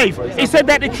Christian faith. It said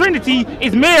that the Trinity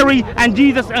is Mary and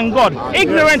Jesus and God.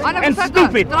 Ignorant and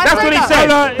stupid. That's what it says.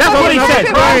 That's what it says.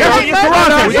 That's what your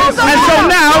Quran says. And so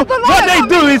now, what they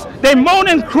do is they moan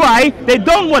and cry. They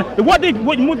don't want... What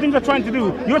Muslims are trying to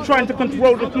do, you're trying to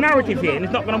control the narrative here, and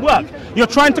it's not going to work. You're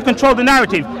trying to control the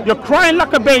narrative. You're crying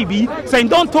like a baby, saying,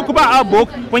 don't talk about our book,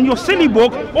 when your silly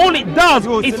book, all it does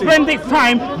is spend its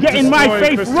time getting my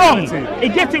faith wrong.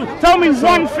 It gets it. Tell me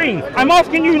one thing. I'm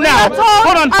asking you now.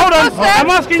 Hold on. hold on. I'm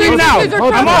asking you now.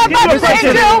 I'm asking you a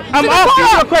question. I'm asking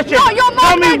you a question.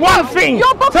 Tell me one thing.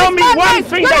 Tell me one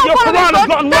thing that your Quran has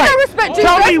gotten right.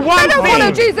 Tell me one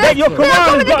thing that your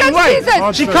Quran has gotten right.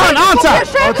 She can't answer.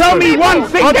 Tell me one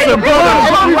thing that your Quran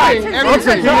has gotten right.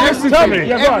 Tell me.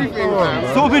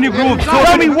 So many proofs.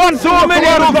 Tell me one. So many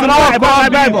proofs about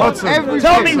the Bible.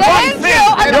 Tell me one thing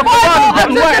your Quran has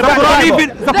gotten right about the Bible.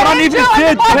 The Quran even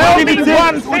said. Tell me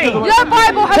one thing. Your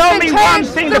Bible has Tell me one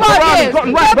thing the Quran has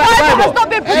gotten right about the Bible. Has not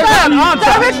been preserved. The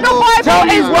original Bible Tell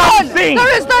me is one gone. thing.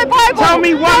 There is no Bible. Tell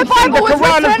me one thing the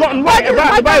Quran has gotten right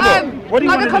about the Bible. What do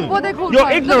you want to do?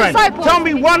 You're ignorant. Tell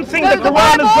me one thing the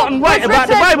Quran has gotten right about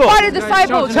the Bible.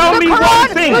 Tell me one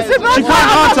thing. She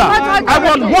can't answer. I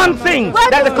want one thing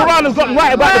that the Quran has gotten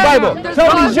right about the Bible.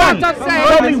 Tell me one.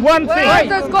 Tell me one thing.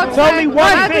 Tell me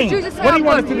one thing. What do you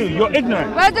want us to do? You're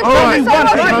ignorant. Where does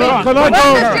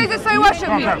Jesus say worship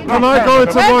me? Can I go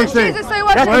into one thing?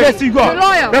 That's the best you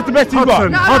got. That's the best you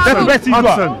got. That's the best you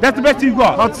got. That's the best you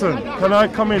got. Hudson, can I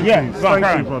come in, please? Thank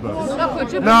you,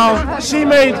 brother. Now, she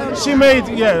made,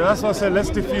 yeah, that's what I said, let's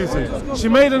diffuse it. She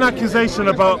made an accusation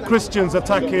about Christians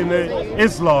attacking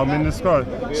Islam in the sky.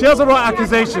 She has a right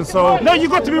accusation, so... No, you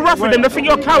got to be rough with them. They think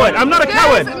you're a coward. I'm not a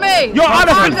coward. Your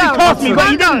other thinks he cast me, but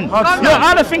he didn't. Your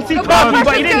other thinks he cast me,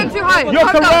 but he didn't. Your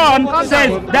Quran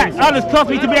says that others cast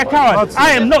me to be a coward.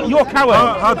 I am not your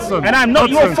coward. Hudson. And I'm not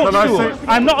your footstool.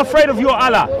 I'm not afraid of your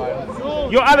Allah.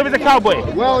 Your Allah is a cowboy.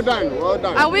 Well done, well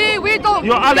done. And we don't.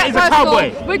 Your Allah is a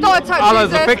cowboy. We don't attack Allah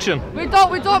Jesus. is a fiction. We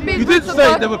don't mean. You did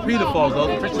say they were pedophiles,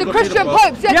 though. The Christian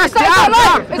popes, yes, they are.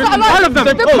 All of them.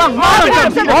 All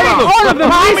of them.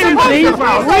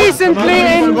 Recently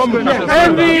in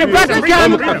the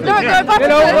Vatican,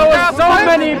 there were so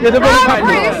many.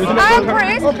 I'm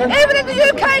priest. Even in the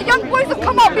UK, young boys have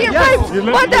come up being raped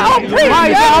by their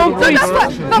own priests.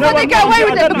 But when they get away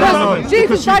with it because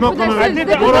Jesus died for their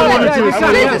sins.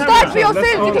 Jesus died for your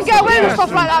sins. You can get away with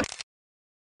stuff like that.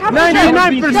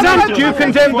 99% you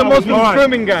condemn the Muslim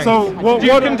grooming gang. So do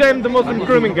you condemn the Muslim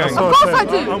grooming gang? Of course I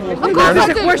do. Of course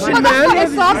I do.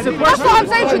 But that's what I'm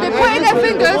saying to you. They're pointing their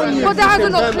fingers, but their hands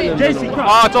are not clean.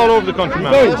 It's all over the country,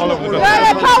 man. All over the country.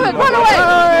 Yeah, coward, run away.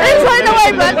 He's running away,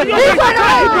 man. He's running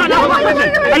away.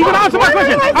 Are you going to answer my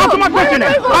question? Answer my question then.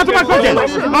 Answer my question.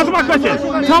 Answer my question.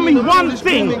 Tell me one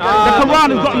thing the Quran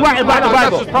has got right about the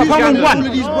Bible. Tell me one. The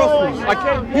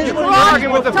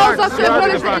Quran tells us to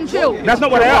acknowledge the Injil. That's not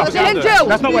what I asked.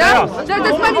 That's not what I asked. That's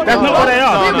not what I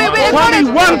asked. Tell me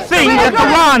one thing the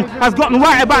Quran has gotten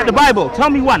right about the Bible. Tell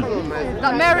me one.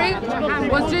 That Mary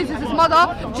was Jesus'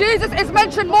 mother. Jesus is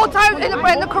mentioned more times in the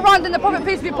Quran than the Prophet,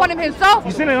 peace be upon him, himself.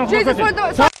 Jesus was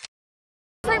the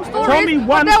same story. Tell me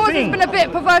one thing. It's been a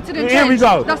bit perverted and Here we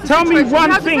go. That's Tell me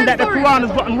one the thing that the story. Quran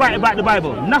has gotten right about the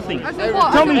Bible. Nothing.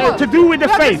 Tell me to do with the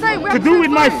faith. To do with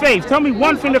my faith. Tell me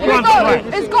one thing the Quran got right.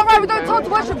 It's got right. We don't talk to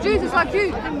worship Jesus like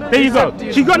you. There you go.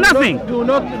 She got nothing. Do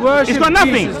not worship. It's got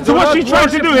nothing. Jesus. So what she's trying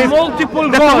to do is the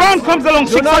Quran comes along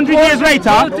 600 years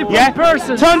later. Yeah.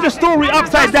 Turn the story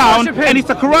upside down, and it's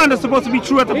the Quran that's supposed to be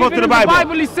true as opposed to the Bible.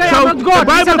 So the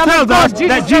Bible tells us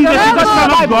that Jesus is the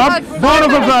Son of God, born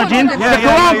of a virgin.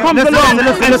 The Quran comes along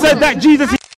and said that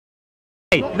Jesus is.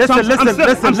 Listen.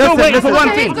 I'm still waiting for one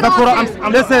thing. The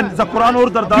Quran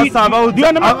ordered us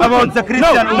about the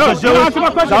Christian and the Jewish,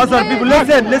 the other people.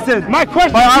 Listen. My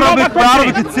question. By Arabic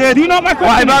it said,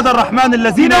 وعباد الرحمن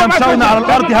الذين يمشون على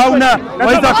الأرض هونا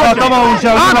وإذا خاطبهم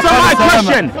جاهلون قالوا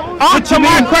سلاما. Answer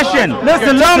my question.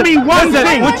 Listen. Tell me one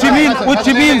thing. What you mean?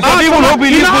 The people who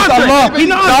believe in Allah.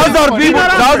 The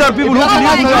other people who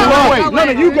believe in Allah. No,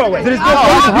 you go away. There is no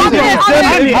point.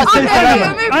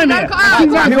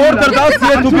 He ordered us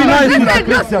here to be nice with the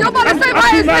Christians. You're about to say why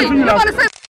is he? You're about to say.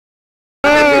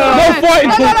 No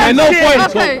fighting talk, man. No fighting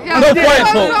talk. No fighting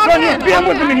talk. Be a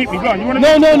Muslim and hit me. Go on. You want to?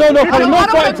 No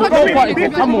fighting talk. No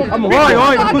fighting talk. Come on.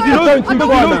 Why? Because you lose.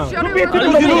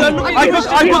 I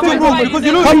got to move because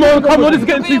you lose. Come on. It's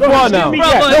getting too far now. No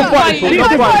fighting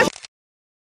talk. No fighting.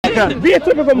 Be a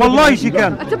typical Muslim. Wallahi she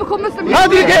can. A typical Muslim. How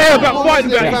do you get here about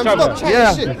fighting about each other?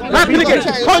 Yeah. How can you get?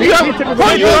 Can't you speak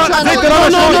about your own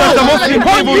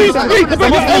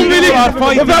religion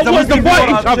without wanting to fight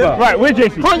each other? Right, we're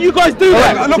JC. Can't you guys do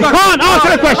that? You can't answer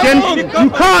the question. You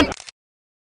can't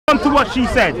answer what she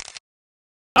said.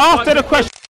 After the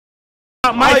question.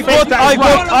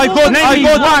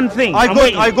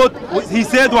 He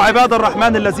said وعباد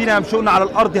الرحمن الذين يمشون على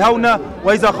الأرض هونا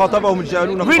وإذا خاطبهم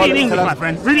الجاهلون Read it in English, my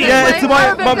friend. Read it in English. Yeah, it's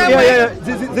by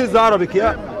This is Arabic,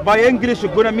 yeah. By English,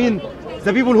 it's gonna mean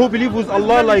the people who believe with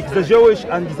Allah, like the Jewish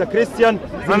and the Christian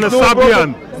and the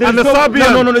Sabian. And the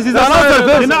Sabian. No, this is another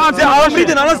verse. I'm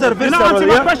reading another verse. You're not answering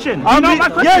my question. You know my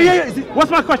question? Yeah.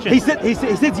 What's my question? He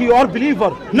said you are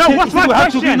believer. No, what's my question?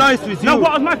 Have to be nice with you. No,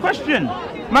 what was my question?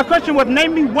 My question was,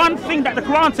 name me one thing that the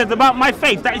Quran says about my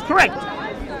faith that is correct.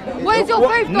 Where's your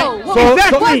faith though?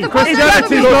 Exactly.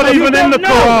 Christianity is not even in the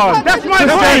Quran. That's my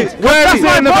point. Where is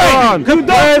it in the Quran? You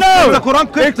don't know. The Quran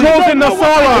it calls it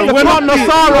Nasara. We're not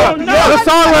Nasara.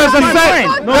 Nasara is a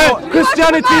sect.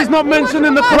 Christianity is not mentioned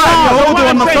in the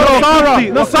Quran.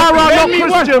 Nasara are not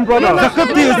Christian, brother. The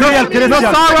Qibti is real Christian.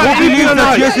 Nasara who believes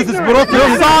that Jesus is prophet.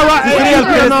 Nasara is real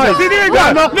Christian.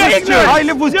 We're not Christian. I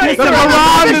live with The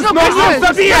Quran is not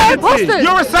Christianity.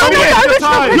 You're a Sabian.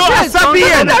 You're a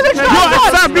Sabian. You're a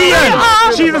Sabian.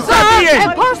 She's a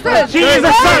Sabian. She is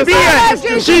a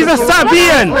Sabian. She's a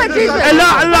Sabian.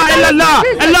 Allah, Allah, Allah,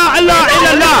 Allah, Allah,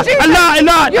 Allah, Allah,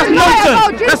 Allah. That's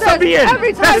nonsense. That's Sabian.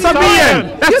 That's Sabian.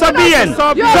 That's Sabian. So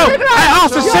I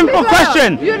asked a simple question.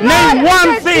 Name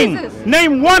one thing.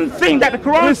 Name one thing that the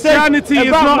Quran says. Christianity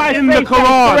is not in the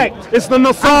Quran. It's the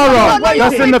Nasara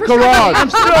that's in the Quran.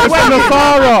 It's the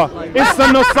Nasara. It's the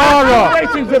Nasara.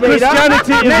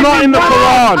 Christianity is not in the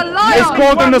Quran. It's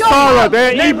called the Nasara.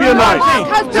 They're Ebionites.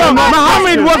 So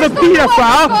Muhammad was a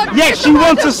pedophile, yet she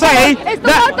wants to say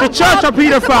that the church are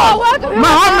pedophile.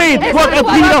 Muhammad was a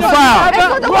pedophile.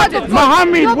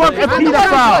 Muhammad was a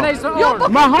pedophile.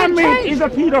 Muhammad is a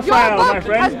pedophile, my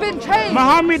friend.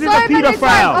 Muhammad is a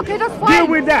pedophile. Deal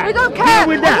with that. We don't care. Deal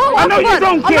with that. I know you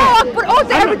don't care.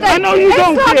 I know you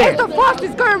don't care. It's the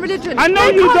fastest growing religion. I know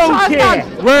you don't care.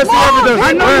 Where's the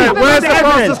evidence? Where's the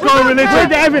fastest growing religion? Where's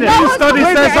the evidence? Your study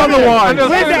says otherwise.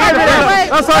 Where's the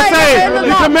evidence? That's what I say.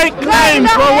 You can make claims,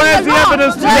 but where's the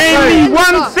evidence to name me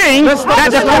one thing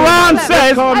that the Quran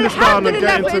says? Calm this down and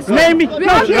get into name me.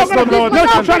 No, she's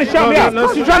trying to shout me out.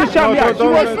 She's trying to shout me out. She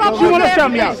will not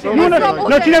shout me out.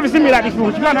 No, she never seen me like this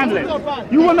before. She can't handle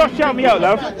it. You will not shout me out,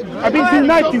 love. I've been too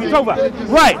nice to you. It's over.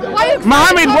 Right.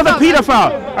 Muhammad was a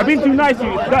pedophile. I've been too nice to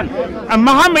you. It's done. And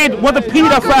Muhammad was a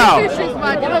pedophile.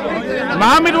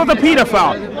 Muhammad was a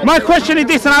pedophile. My question is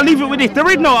this, and I'll leave it with this. There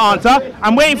is no answer.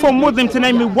 I'm waiting for a Muslim to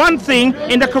name me one thing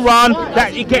in the Quran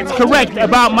that it gets correct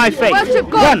about my faith. Worship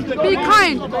God. Be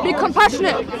kind. Be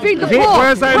compassionate. Feed the poor.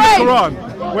 Where's that in the Quran?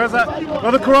 Where's that?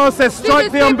 Well, the Quran says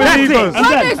strike the unbelievers.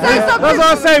 That's what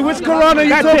I say. Which Quran are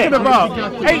you talking about?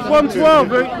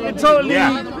 8:112. It totally.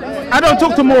 I don't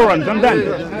talk to morons. I'm done.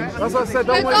 That's what I said.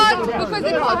 They're done because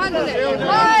they can't handle it.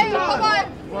 Bye.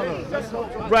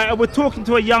 Right, we're talking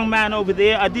to a young man over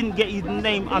there. I didn't get his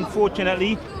name,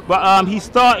 unfortunately, but he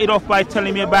started off by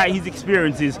telling me about his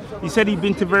experiences. He said he'd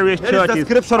been to various churches. Here is the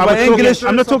scripture by English.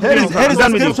 I'm not talking to you. Here is the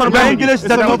scripture by English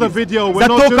that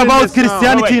talk about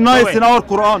Christianity nice in our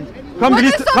Quran. When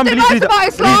it's something nice about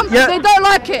Islam, they don't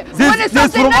like it. When it's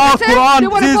something negative, they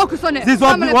want to focus on it. This is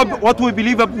what we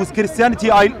believe with Christianity.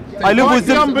 I live with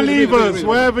the unbelievers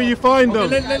wherever you find them.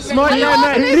 Smite their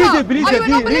name. Read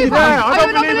it. I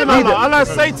don't believe in Allah. Allah is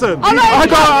Satan.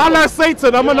 Allah is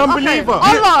Satan. I'm an unbeliever.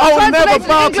 I will never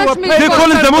bow to a pagan. They call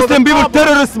the Muslim people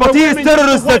terrorists, but he is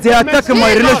terrorist that they attack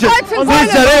my religion. He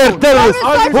is a real terrorist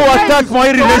who attack my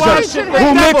religion,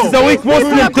 who makes the weak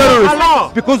Muslim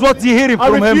terrorist. Because what you hearing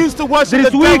from him? There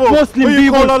is weak Muslim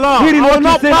people hearing what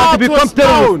you say that they become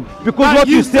terrorists. Because what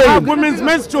you say. Women's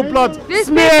menstrual blood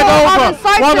smeared over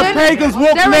while the pagans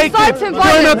walk naked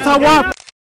during a tawaf.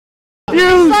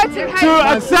 Refuse to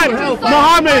accept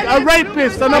Muhammad, a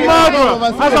rapist and a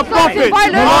murderer, as a prophet.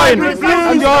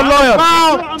 Refuse to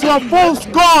bow to a false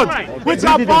god, which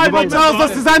our Bible tells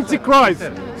us is Antichrist.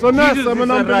 So yes, I'm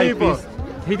an unbeliever.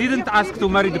 He didn't ask to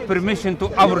marry the permission to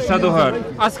overshadow her.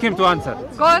 Ask him to answer.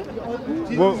 Go on.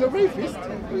 Well, he's a rapist.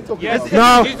 Yes,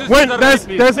 now, when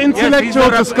there's intellectual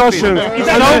discussion.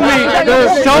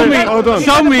 Show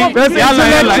me. There's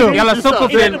intellectual. Yalla, Soco.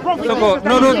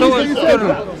 No.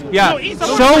 Yeah,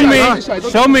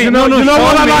 show me. You know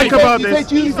what I like about this?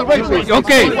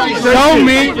 Okay, show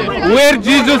me where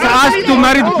Jesus asked to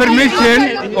marry the permission.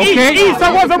 Okay.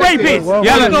 Isa was a rapist.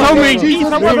 Yeah, show me.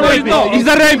 He's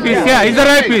a rapist. Yeah, he's a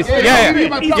rapist.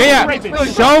 Yeah.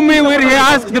 Show me where he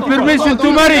asked the permission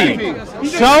to marry.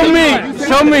 Show me.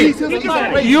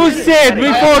 You said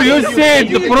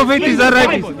the prophet is a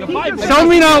rapist. Show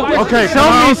me now. Okay.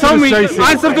 Show me.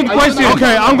 Answer to the question.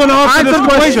 Okay, I'm going to answer this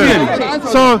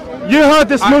question. So you heard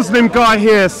this Muslim guy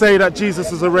here say that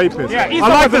Jesus is a rapist. Yeah, I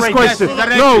like this question.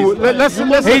 No, let's.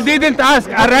 He didn't ask.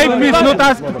 A rapist not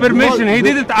ask permission. He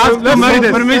didn't ask to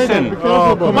marry permission. You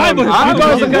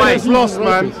guys are getting lost,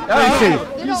 man.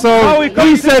 So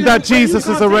he said that Jesus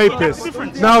is a rapist.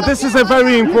 Now this is a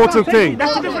very important thing.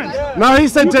 That's the difference. Now he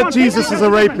said that Jesus is a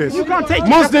rapist.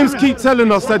 Muslims keep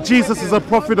telling us that Jesus is a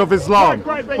prophet of Islam,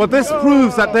 but this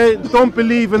proves that they don't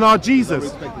believe in our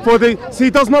Jesus. See, he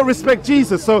does not respect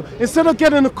Jesus. So instead of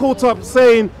getting caught up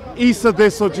saying Isa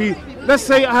this or Jesus, let's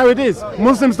say it how it is.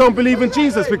 Muslims don't believe in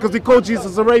Jesus because they call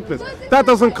Jesus a rapist. That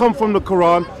doesn't come from the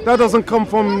Quran. That doesn't come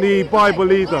from the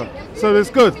Bible either. So it's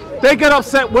good. They get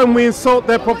upset when we insult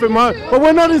their Prophet Muhammad, but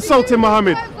we're not insulting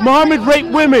Muhammad. Muhammad raped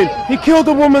women. He killed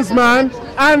a woman's man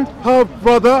and her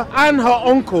brother and her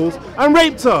uncles and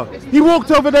raped her. He walked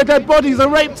over their dead bodies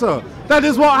and raped her. That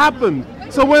is what happened.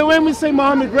 So when we say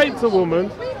Muhammad raped a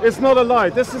woman, it's not a lie.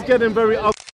 This is getting very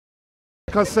ugly.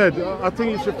 Like I said, I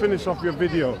think you should finish off your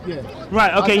video. Yeah.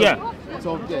 Right, okay, yeah.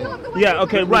 So, yeah,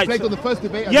 okay, right. On the first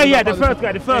debate. Yeah, the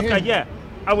first guy, yeah.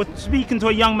 I was speaking to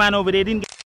a young man over there, didn't get.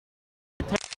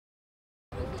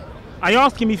 I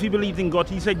asked him if he believed in God.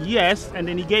 He said yes, and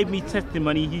then he gave me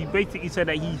testimony. He basically said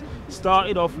that he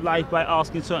started off life by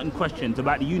asking certain questions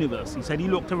about the universe. He said he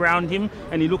looked around him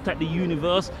and he looked at the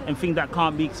universe and things that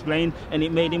can't be explained, and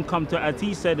it made him come to, as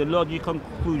he said, a logical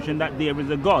conclusion that there is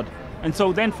a God. And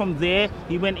so then from there,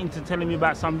 he went into telling me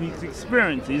about some of his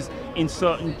experiences in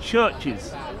certain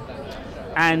churches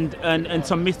and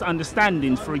some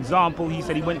misunderstandings. For example, he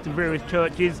said he went to various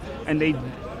churches and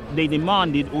they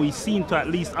demanded, or he seemed to at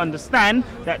least understand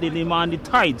that they demanded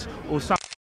tithes, or some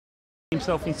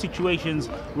himself in situations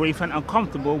where he felt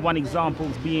uncomfortable. One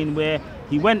example being where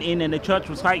he went in and the church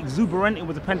was quite exuberant. It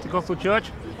was a Pentecostal church,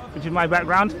 which is my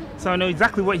background, so I know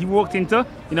exactly what he walked into,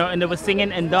 you know, and they were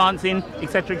singing and dancing,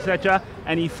 etc., etc.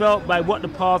 And he felt by what the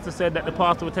pastor said that the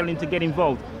pastor was telling him to get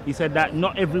involved. He said that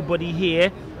not everybody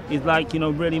here is like, you know,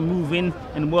 really moving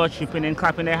and worshipping and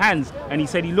clapping their hands. And he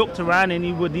said he looked around and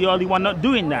he was the only one not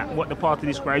doing that, what the pastor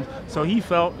described. So he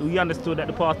understood that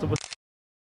the pastor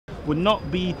would not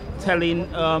be telling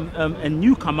a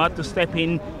newcomer to step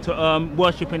in to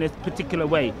worship in a particular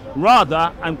way.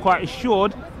 Rather, I'm quite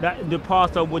assured that the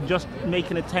pastor would just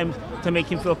make an attempt to make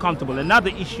him feel comfortable. Another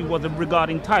issue was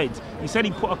regarding tithes. He said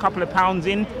he put a couple of pounds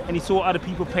in and he saw other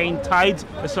people paying tithes,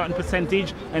 a certain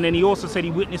percentage, and then he also said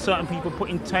he witnessed certain people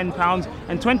putting £10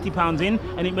 and £20 in,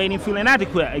 and it made him feel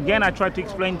inadequate. Again, I tried to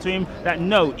explain to him that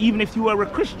no, even if you are a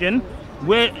Christian,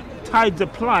 where tithes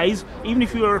applies, even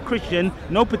if you are a Christian,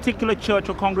 no particular church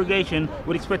or congregation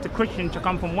would expect a Christian to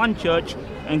come from one church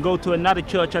and go to another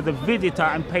church as a visitor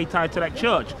and pay tithes to that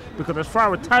church. Because as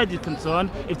far as tithes is concerned,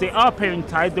 if they are paying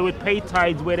tithes, they would pay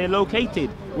tithes where they're located,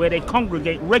 where they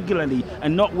congregate regularly,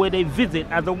 and not where they visit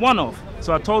as a one-off.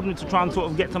 So I told him to try and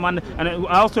sort of get some and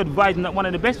I also advised him that one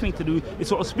of the best things to do is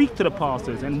sort of speak to the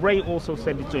pastors, and Ray also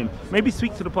said it to him. Maybe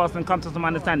speak to the pastor and come to some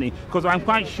understanding, because I'm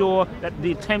quite sure that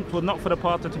the attempt was not for the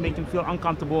pastor to make him feel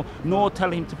uncomfortable, nor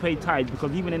tell him to pay tithes,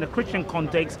 because even in a Christian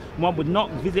context, one would not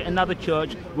visit another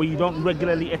church where you don't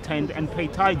regularly attend and pay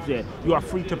tithes there. You are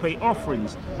free to pay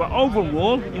offerings. But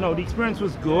overall, you know, the experience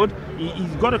was good.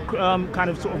 He's got a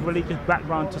kind of sort of religious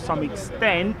background to some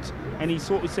extent, and he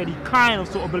sort of said he kind of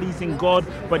sort of believes in God,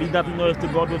 but he doesn't know if the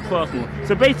God was personal.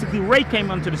 So basically Ray came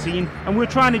onto the scene and we're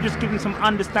trying to just give him some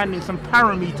understanding, some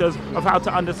parameters of how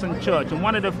to understand church. And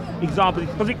one of the examples,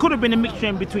 because it could have been a mixture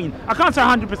in between. I can't say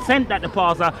 100% that the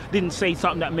pastor didn't say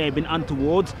something that may have been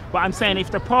untoward, but I'm saying if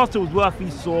the pastor was worth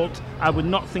his salt, I would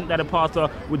not think that a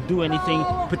pastor would do anything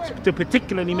to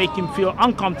particularly make him feel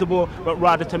uncomfortable, but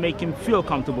rather to make him feel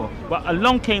comfortable. But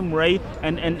along came Ray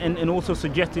and also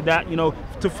suggested that, you know,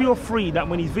 to feel free that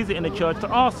when he's visiting a church to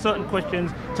ask certain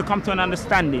questions to come to an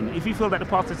understanding. If you feel that the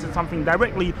pastor said something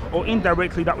directly or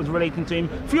indirectly that was relating to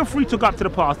him, feel free to go up to the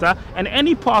pastor, and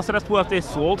any pastor that's worth their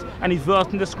salt and is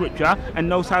versed in the scripture and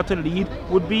knows how to lead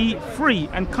would be free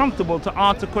and comfortable to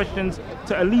answer questions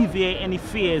to alleviate any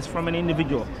fears from an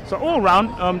individual. So all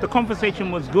around, the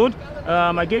conversation was good.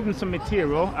 I gave him some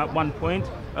material at one point.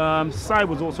 Sai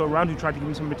was also around, who tried to give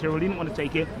him some material. He didn't want to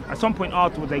take it. At some point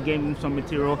afterwards, I gave him some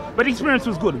material. But the experience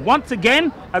was good. Once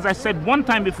again, as I said one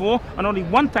time before, and only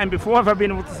one time before have I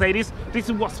been able to say this, this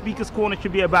is what Speaker's Corner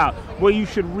should be about, where you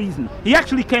should reason. He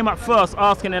actually came up first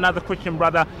asking another Christian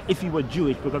brother if he were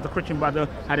Jewish, because the Christian brother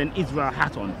had an Israel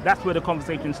hat on. That's where the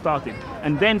conversation started.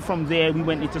 And then from there, we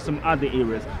went into some other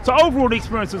areas. So overall, the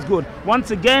experience was good.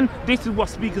 Once again, this is what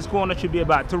Speaker's Corner should be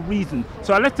about, to reason.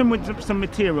 So I left him with some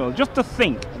material, just to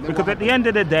think. Because at the end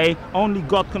of the day, only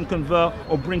God can convert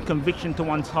or bring conviction to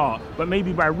one's heart. But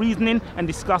maybe by reasoning and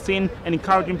discussing and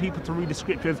encouraging people to read the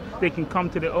scriptures, they can come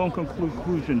to their own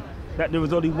conclusion that there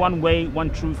is only one way,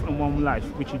 one truth, and one life,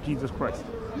 which is Jesus Christ.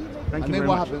 Thank you then very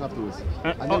what much. happened afterwards?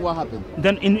 And then what happened?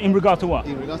 Then in regard to what?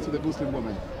 In regards to the Muslim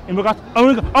woman. In regard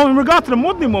in regard to the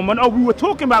Muslim woman, we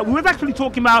were actually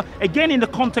talking about, again in the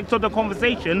context of the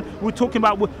conversation, we were talking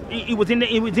about, it was in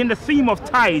the theme of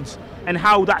tithes and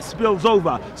how that spills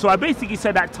over. So I basically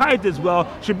said that tithes as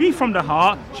well should be from the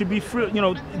heart, should be free,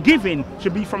 giving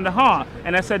should be from the heart.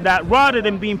 And I said that rather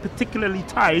than being particularly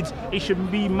tithes, it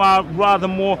should be rather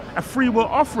more a free will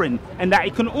offering, and that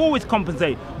it can always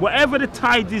compensate. Whatever the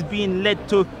tithe is being led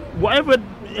to, whatever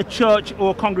a church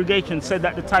or congregation said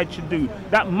that the tithe should do,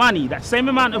 that money, that same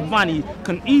amount of money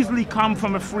can easily come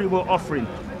from a free will offering.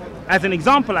 As an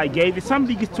example I gave, if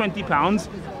somebody gives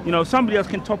 £20, somebody else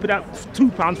can top it up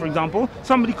 £2, for example.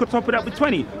 Somebody could top it up with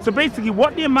 20. So basically,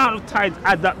 what the amount of tithes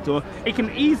adds up to, it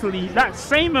can easily, that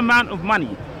same amount of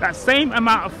money, that same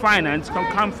amount of finance can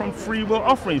come from free will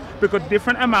offering, because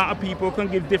different amount of people can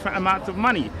give different amounts of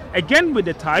money. Again, with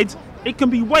the tithes, it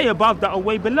can be way above that or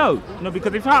way below.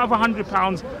 Because if out of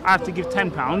 £100 I have to give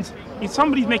 £10, if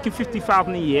somebody's making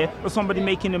 50,000 a year or somebody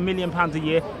making £1 million a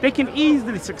year, they can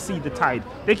easily succeed the tithe.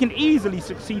 They can easily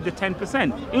succeed the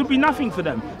 10%. It would be nothing for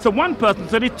them. So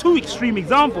there's two extreme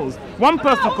examples. One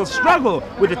person could struggle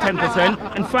with the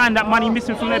 10% and find that money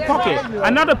missing from their pocket.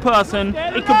 Another person,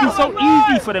 it could be so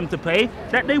easy for them to pay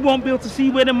that they won't be able to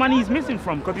see where the money is missing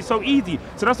from, because it's so easy.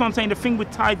 So that's why I'm saying the thing with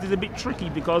tithes is a bit tricky,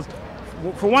 because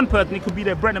for one person it could be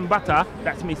their bread and butter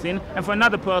that's missing, and for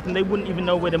another person they wouldn't even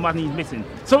know where the money is missing.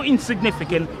 So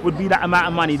insignificant would be that amount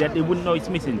of money that they wouldn't know it's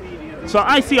missing. So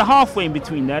I see a halfway in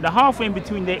between there. The halfway in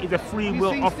between there is a free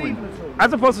will offering,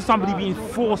 as opposed to somebody being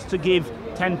forced to give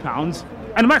 £10.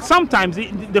 And sometimes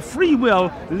the free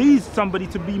will leads somebody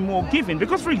to be more giving.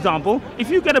 Because, for example, if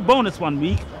you get a bonus 1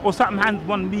 week or something happens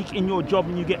 1 week in your job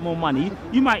and you get more money,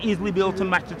 you might easily be able to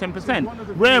match the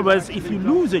 10%. Whereas if you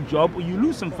lose a job or you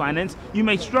lose some finance, you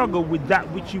may struggle with that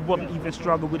which you wouldn't even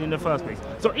struggle with in the first place.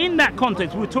 So in that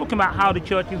context, we're talking about how the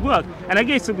churches work. And I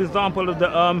gave some example of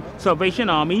the Salvation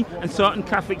Army and certain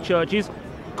Catholic churches.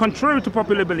 Contrary to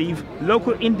popular belief,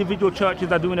 local individual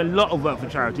churches are doing a lot of work for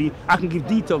charity. I can give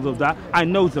details of that. I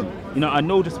know them. I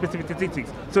know the specific statistics.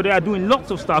 So they are doing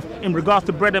lots of stuff in regards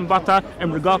to bread and butter,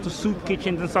 in regards to soup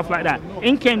kitchens and stuff like that.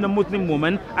 In came the Muslim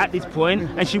woman at this point,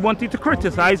 and she wanted to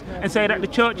criticize and say that the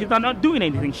churches are not doing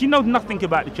anything. She knows nothing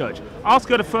about the church. Ask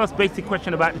her the first basic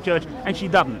question about the church, and she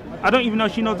doesn't. I don't even know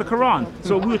if she knows the Quran.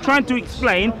 So we were trying to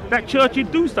explain that churches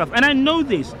do stuff. And I know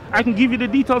this. I can give you the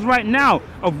details right now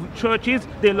of churches,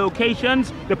 their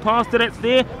locations, the pastor that's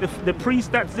there, the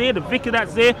priest that's there, the vicar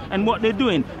that's there, and what they're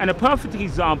doing. And a perfect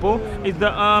example is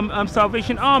the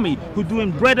Salvation Army, who doing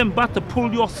bread and butter,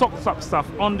 pull your socks up stuff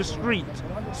on the street,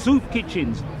 soup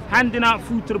kitchens, handing out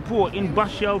food to the poor in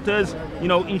bus shelters,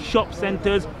 in shop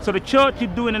centers. So the church is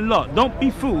doing a lot. Don't be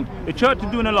fooled. The church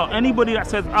is doing a lot. Anybody that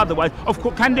says otherwise, of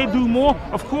course, can they do more?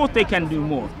 Of course they can do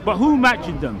more. But who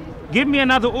matches them? Give me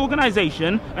another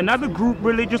organization, another group,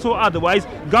 religious or otherwise,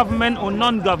 government or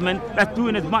non-government, that's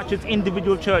doing as much as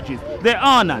individual churches. There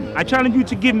are none. I challenge you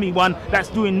to give me one that's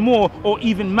doing more or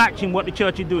even matching what the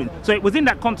church is doing. So it was in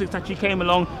that context that she came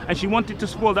along and she wanted to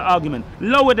spoil the argument,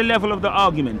 lower the level of the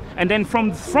argument. And then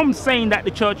from saying that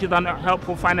the churches are not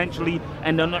helpful financially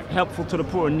and are not helpful to the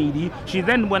poor and needy, she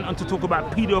then went on to talk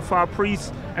about paedophile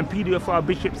priests and paedophile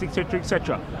bishops, etc.,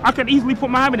 etc. I could easily put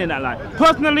Muhammad in that line.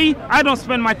 Personally, I don't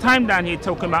spend my time down here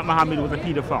talking about Muhammad was a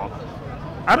paedophile.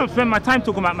 I don't spend my time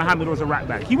talking about Muhammad was a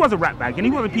ratbag. He was a ratbag and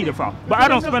he was a paedophile. But I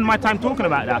don't spend my time talking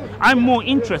about that. I'm more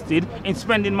interested in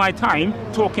spending my time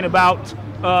talking about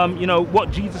what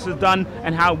Jesus has done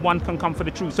and how one can come for the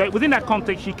truth. So within that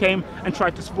context, she came and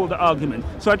tried to spoil the argument.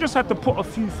 So I just had to put a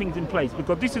few things in place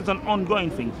because this is an ongoing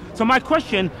thing. So my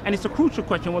question, and it's a crucial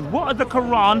question, was what has the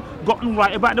Quran gotten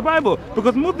right about the Bible?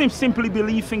 Because Muslims simply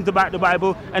believe things about the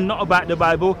Bible and not about the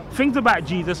Bible, things about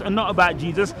Jesus and not about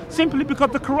Jesus, simply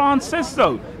because the Quran says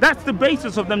so. That's the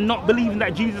basis of them not believing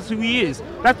that Jesus is who he is.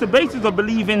 That's the basis of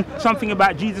believing something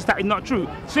about Jesus that is not true.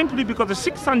 Simply because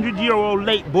a 600-year-old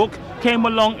late book came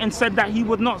along and said that he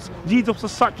was not, Jesus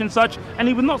was such and such, and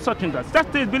he was not such and such.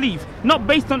 That's their belief, not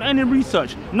based on any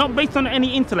research, not based on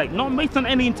any intellect, not based on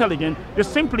any intelligence.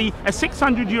 Just simply a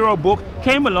 600-year-old book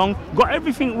came along, got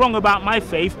everything wrong about my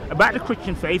faith, about the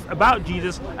Christian faith, about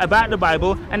Jesus, about the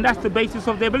Bible, and that's the basis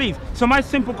of their belief. So my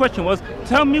simple question was,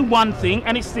 tell me one thing,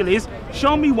 and it still is,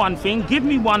 show me one thing, give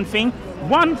me one thing,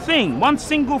 one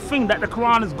single thing that the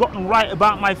Quran has gotten right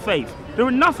about my faith. There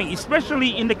is nothing,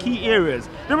 especially in the key areas.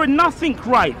 There is nothing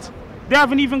right. They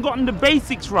haven't even gotten the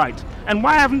basics right. And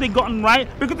why haven't they gotten right?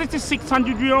 Because it's a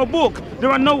 600-year-old book.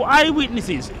 There are no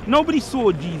eyewitnesses. Nobody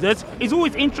saw Jesus. It's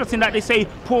always interesting that they say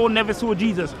Paul never saw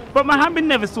Jesus. But Muhammad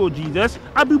never saw Jesus.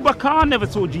 Abu Bakr never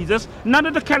saw Jesus. None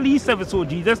of the caliphs ever saw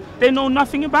Jesus. They know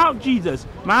nothing about Jesus.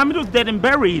 Muhammad was dead and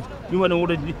buried.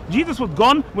 Jesus was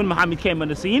gone when Muhammad came on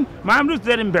the scene. Muhammad was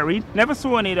dead and buried. Never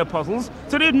saw any of the apostles.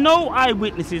 So there's no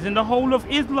eyewitnesses in the whole of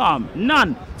Islam.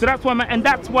 None. So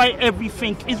that's why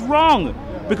everything is wrong.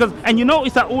 Because, and you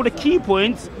notice that all the key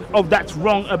points of that's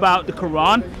wrong about the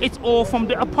Quran, it's all from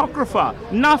the Apocrypha.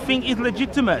 Nothing is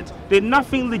legitimate. There's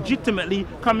nothing legitimately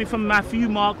coming from Matthew,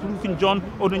 Mark, Luke and John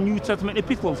or the New Testament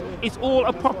epistles. It's all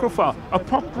Apocrypha,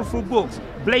 apocryphal books,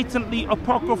 blatantly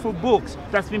apocryphal books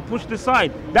that's been pushed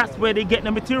aside. That's where they get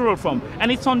the material from.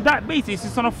 And it's on that basis,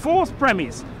 it's on a false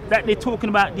premise that they're talking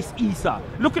about this Isa.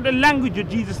 Look at the language of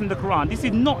Jesus in the Quran. This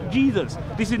is not Jesus.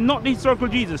 This is not the historical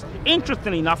Jesus.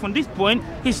 Interestingly enough, on this point,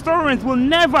 historians will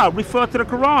never refer to the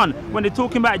Quran when they're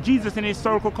talking about Jesus in a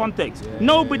historical context.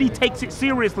 Nobody takes it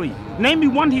seriously. Name me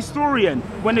one historian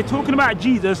when they're talking about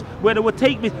Jesus where they would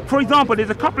take this. For example, there's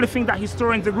a couple of things that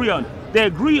historians agree on. They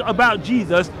agree about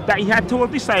Jesus that he had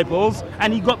 12 disciples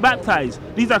and he got baptized.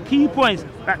 These are key points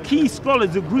that key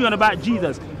scholars agree on about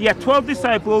Jesus. He had 12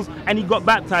 disciples and he got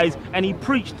baptized and he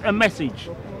preached a message.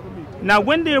 Now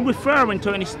when they're referring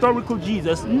to an historical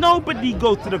Jesus, nobody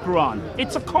goes to the Quran.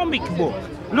 It's a comic book.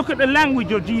 Look at the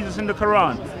language of Jesus in the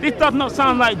Quran. This does not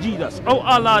sound like Jesus. Oh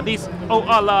Allah this, oh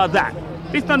Allah that.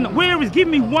 Give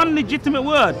me one legitimate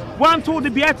word. Why I'm told the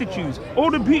Beatitudes,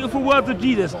 all the beautiful words of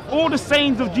Jesus, all the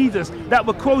sayings of Jesus that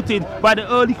were quoted by the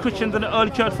early Christians and the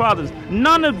early church fathers.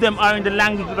 None of them are in the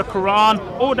language of the Quran,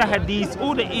 or the Hadiths,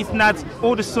 or the Isnads,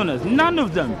 or the Sunnahs. None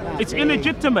of them. It's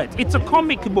illegitimate. It's a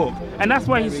comic book. And that's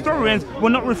why historians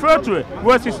will not refer to it.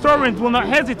 Whereas historians will not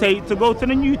hesitate to go to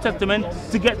the New Testament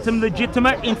to get some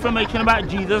legitimate information about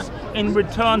Jesus in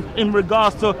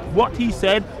regards to what he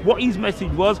said, what his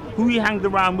message was, who he hanged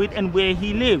around with and where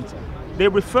he lived. They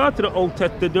refer to the Old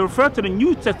Testament, they refer to the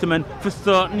New Testament for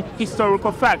certain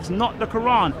historical facts, not the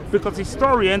Quran, because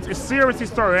historians, a serious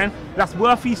historian that's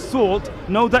worth his salt,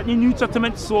 know that the New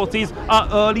Testament sources are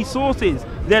early sources.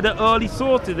 They're the early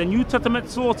sources. The New Testament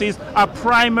sources are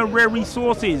primary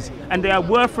sources, and they are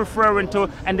worth referring to,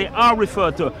 and they are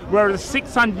referred to. Whereas a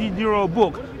 600-year-old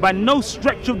book, by no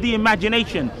stretch of the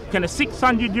imagination can a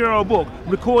 600-year-old book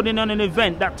recording on an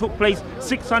event that took place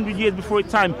 600 years before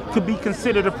its time could be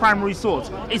considered a primary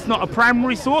source. It's not a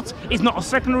primary source, it's not a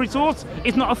secondary source,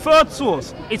 it's not a third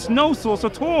source, it's no source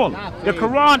at all. The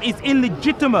Quran is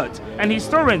illegitimate. And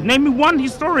historians, name me one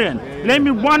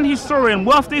historian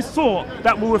worth their salt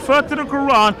that will refer to the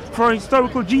Quran for a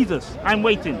historical Jesus. I'm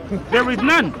waiting. There is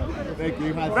none. Thank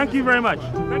you. Thank you very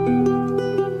much.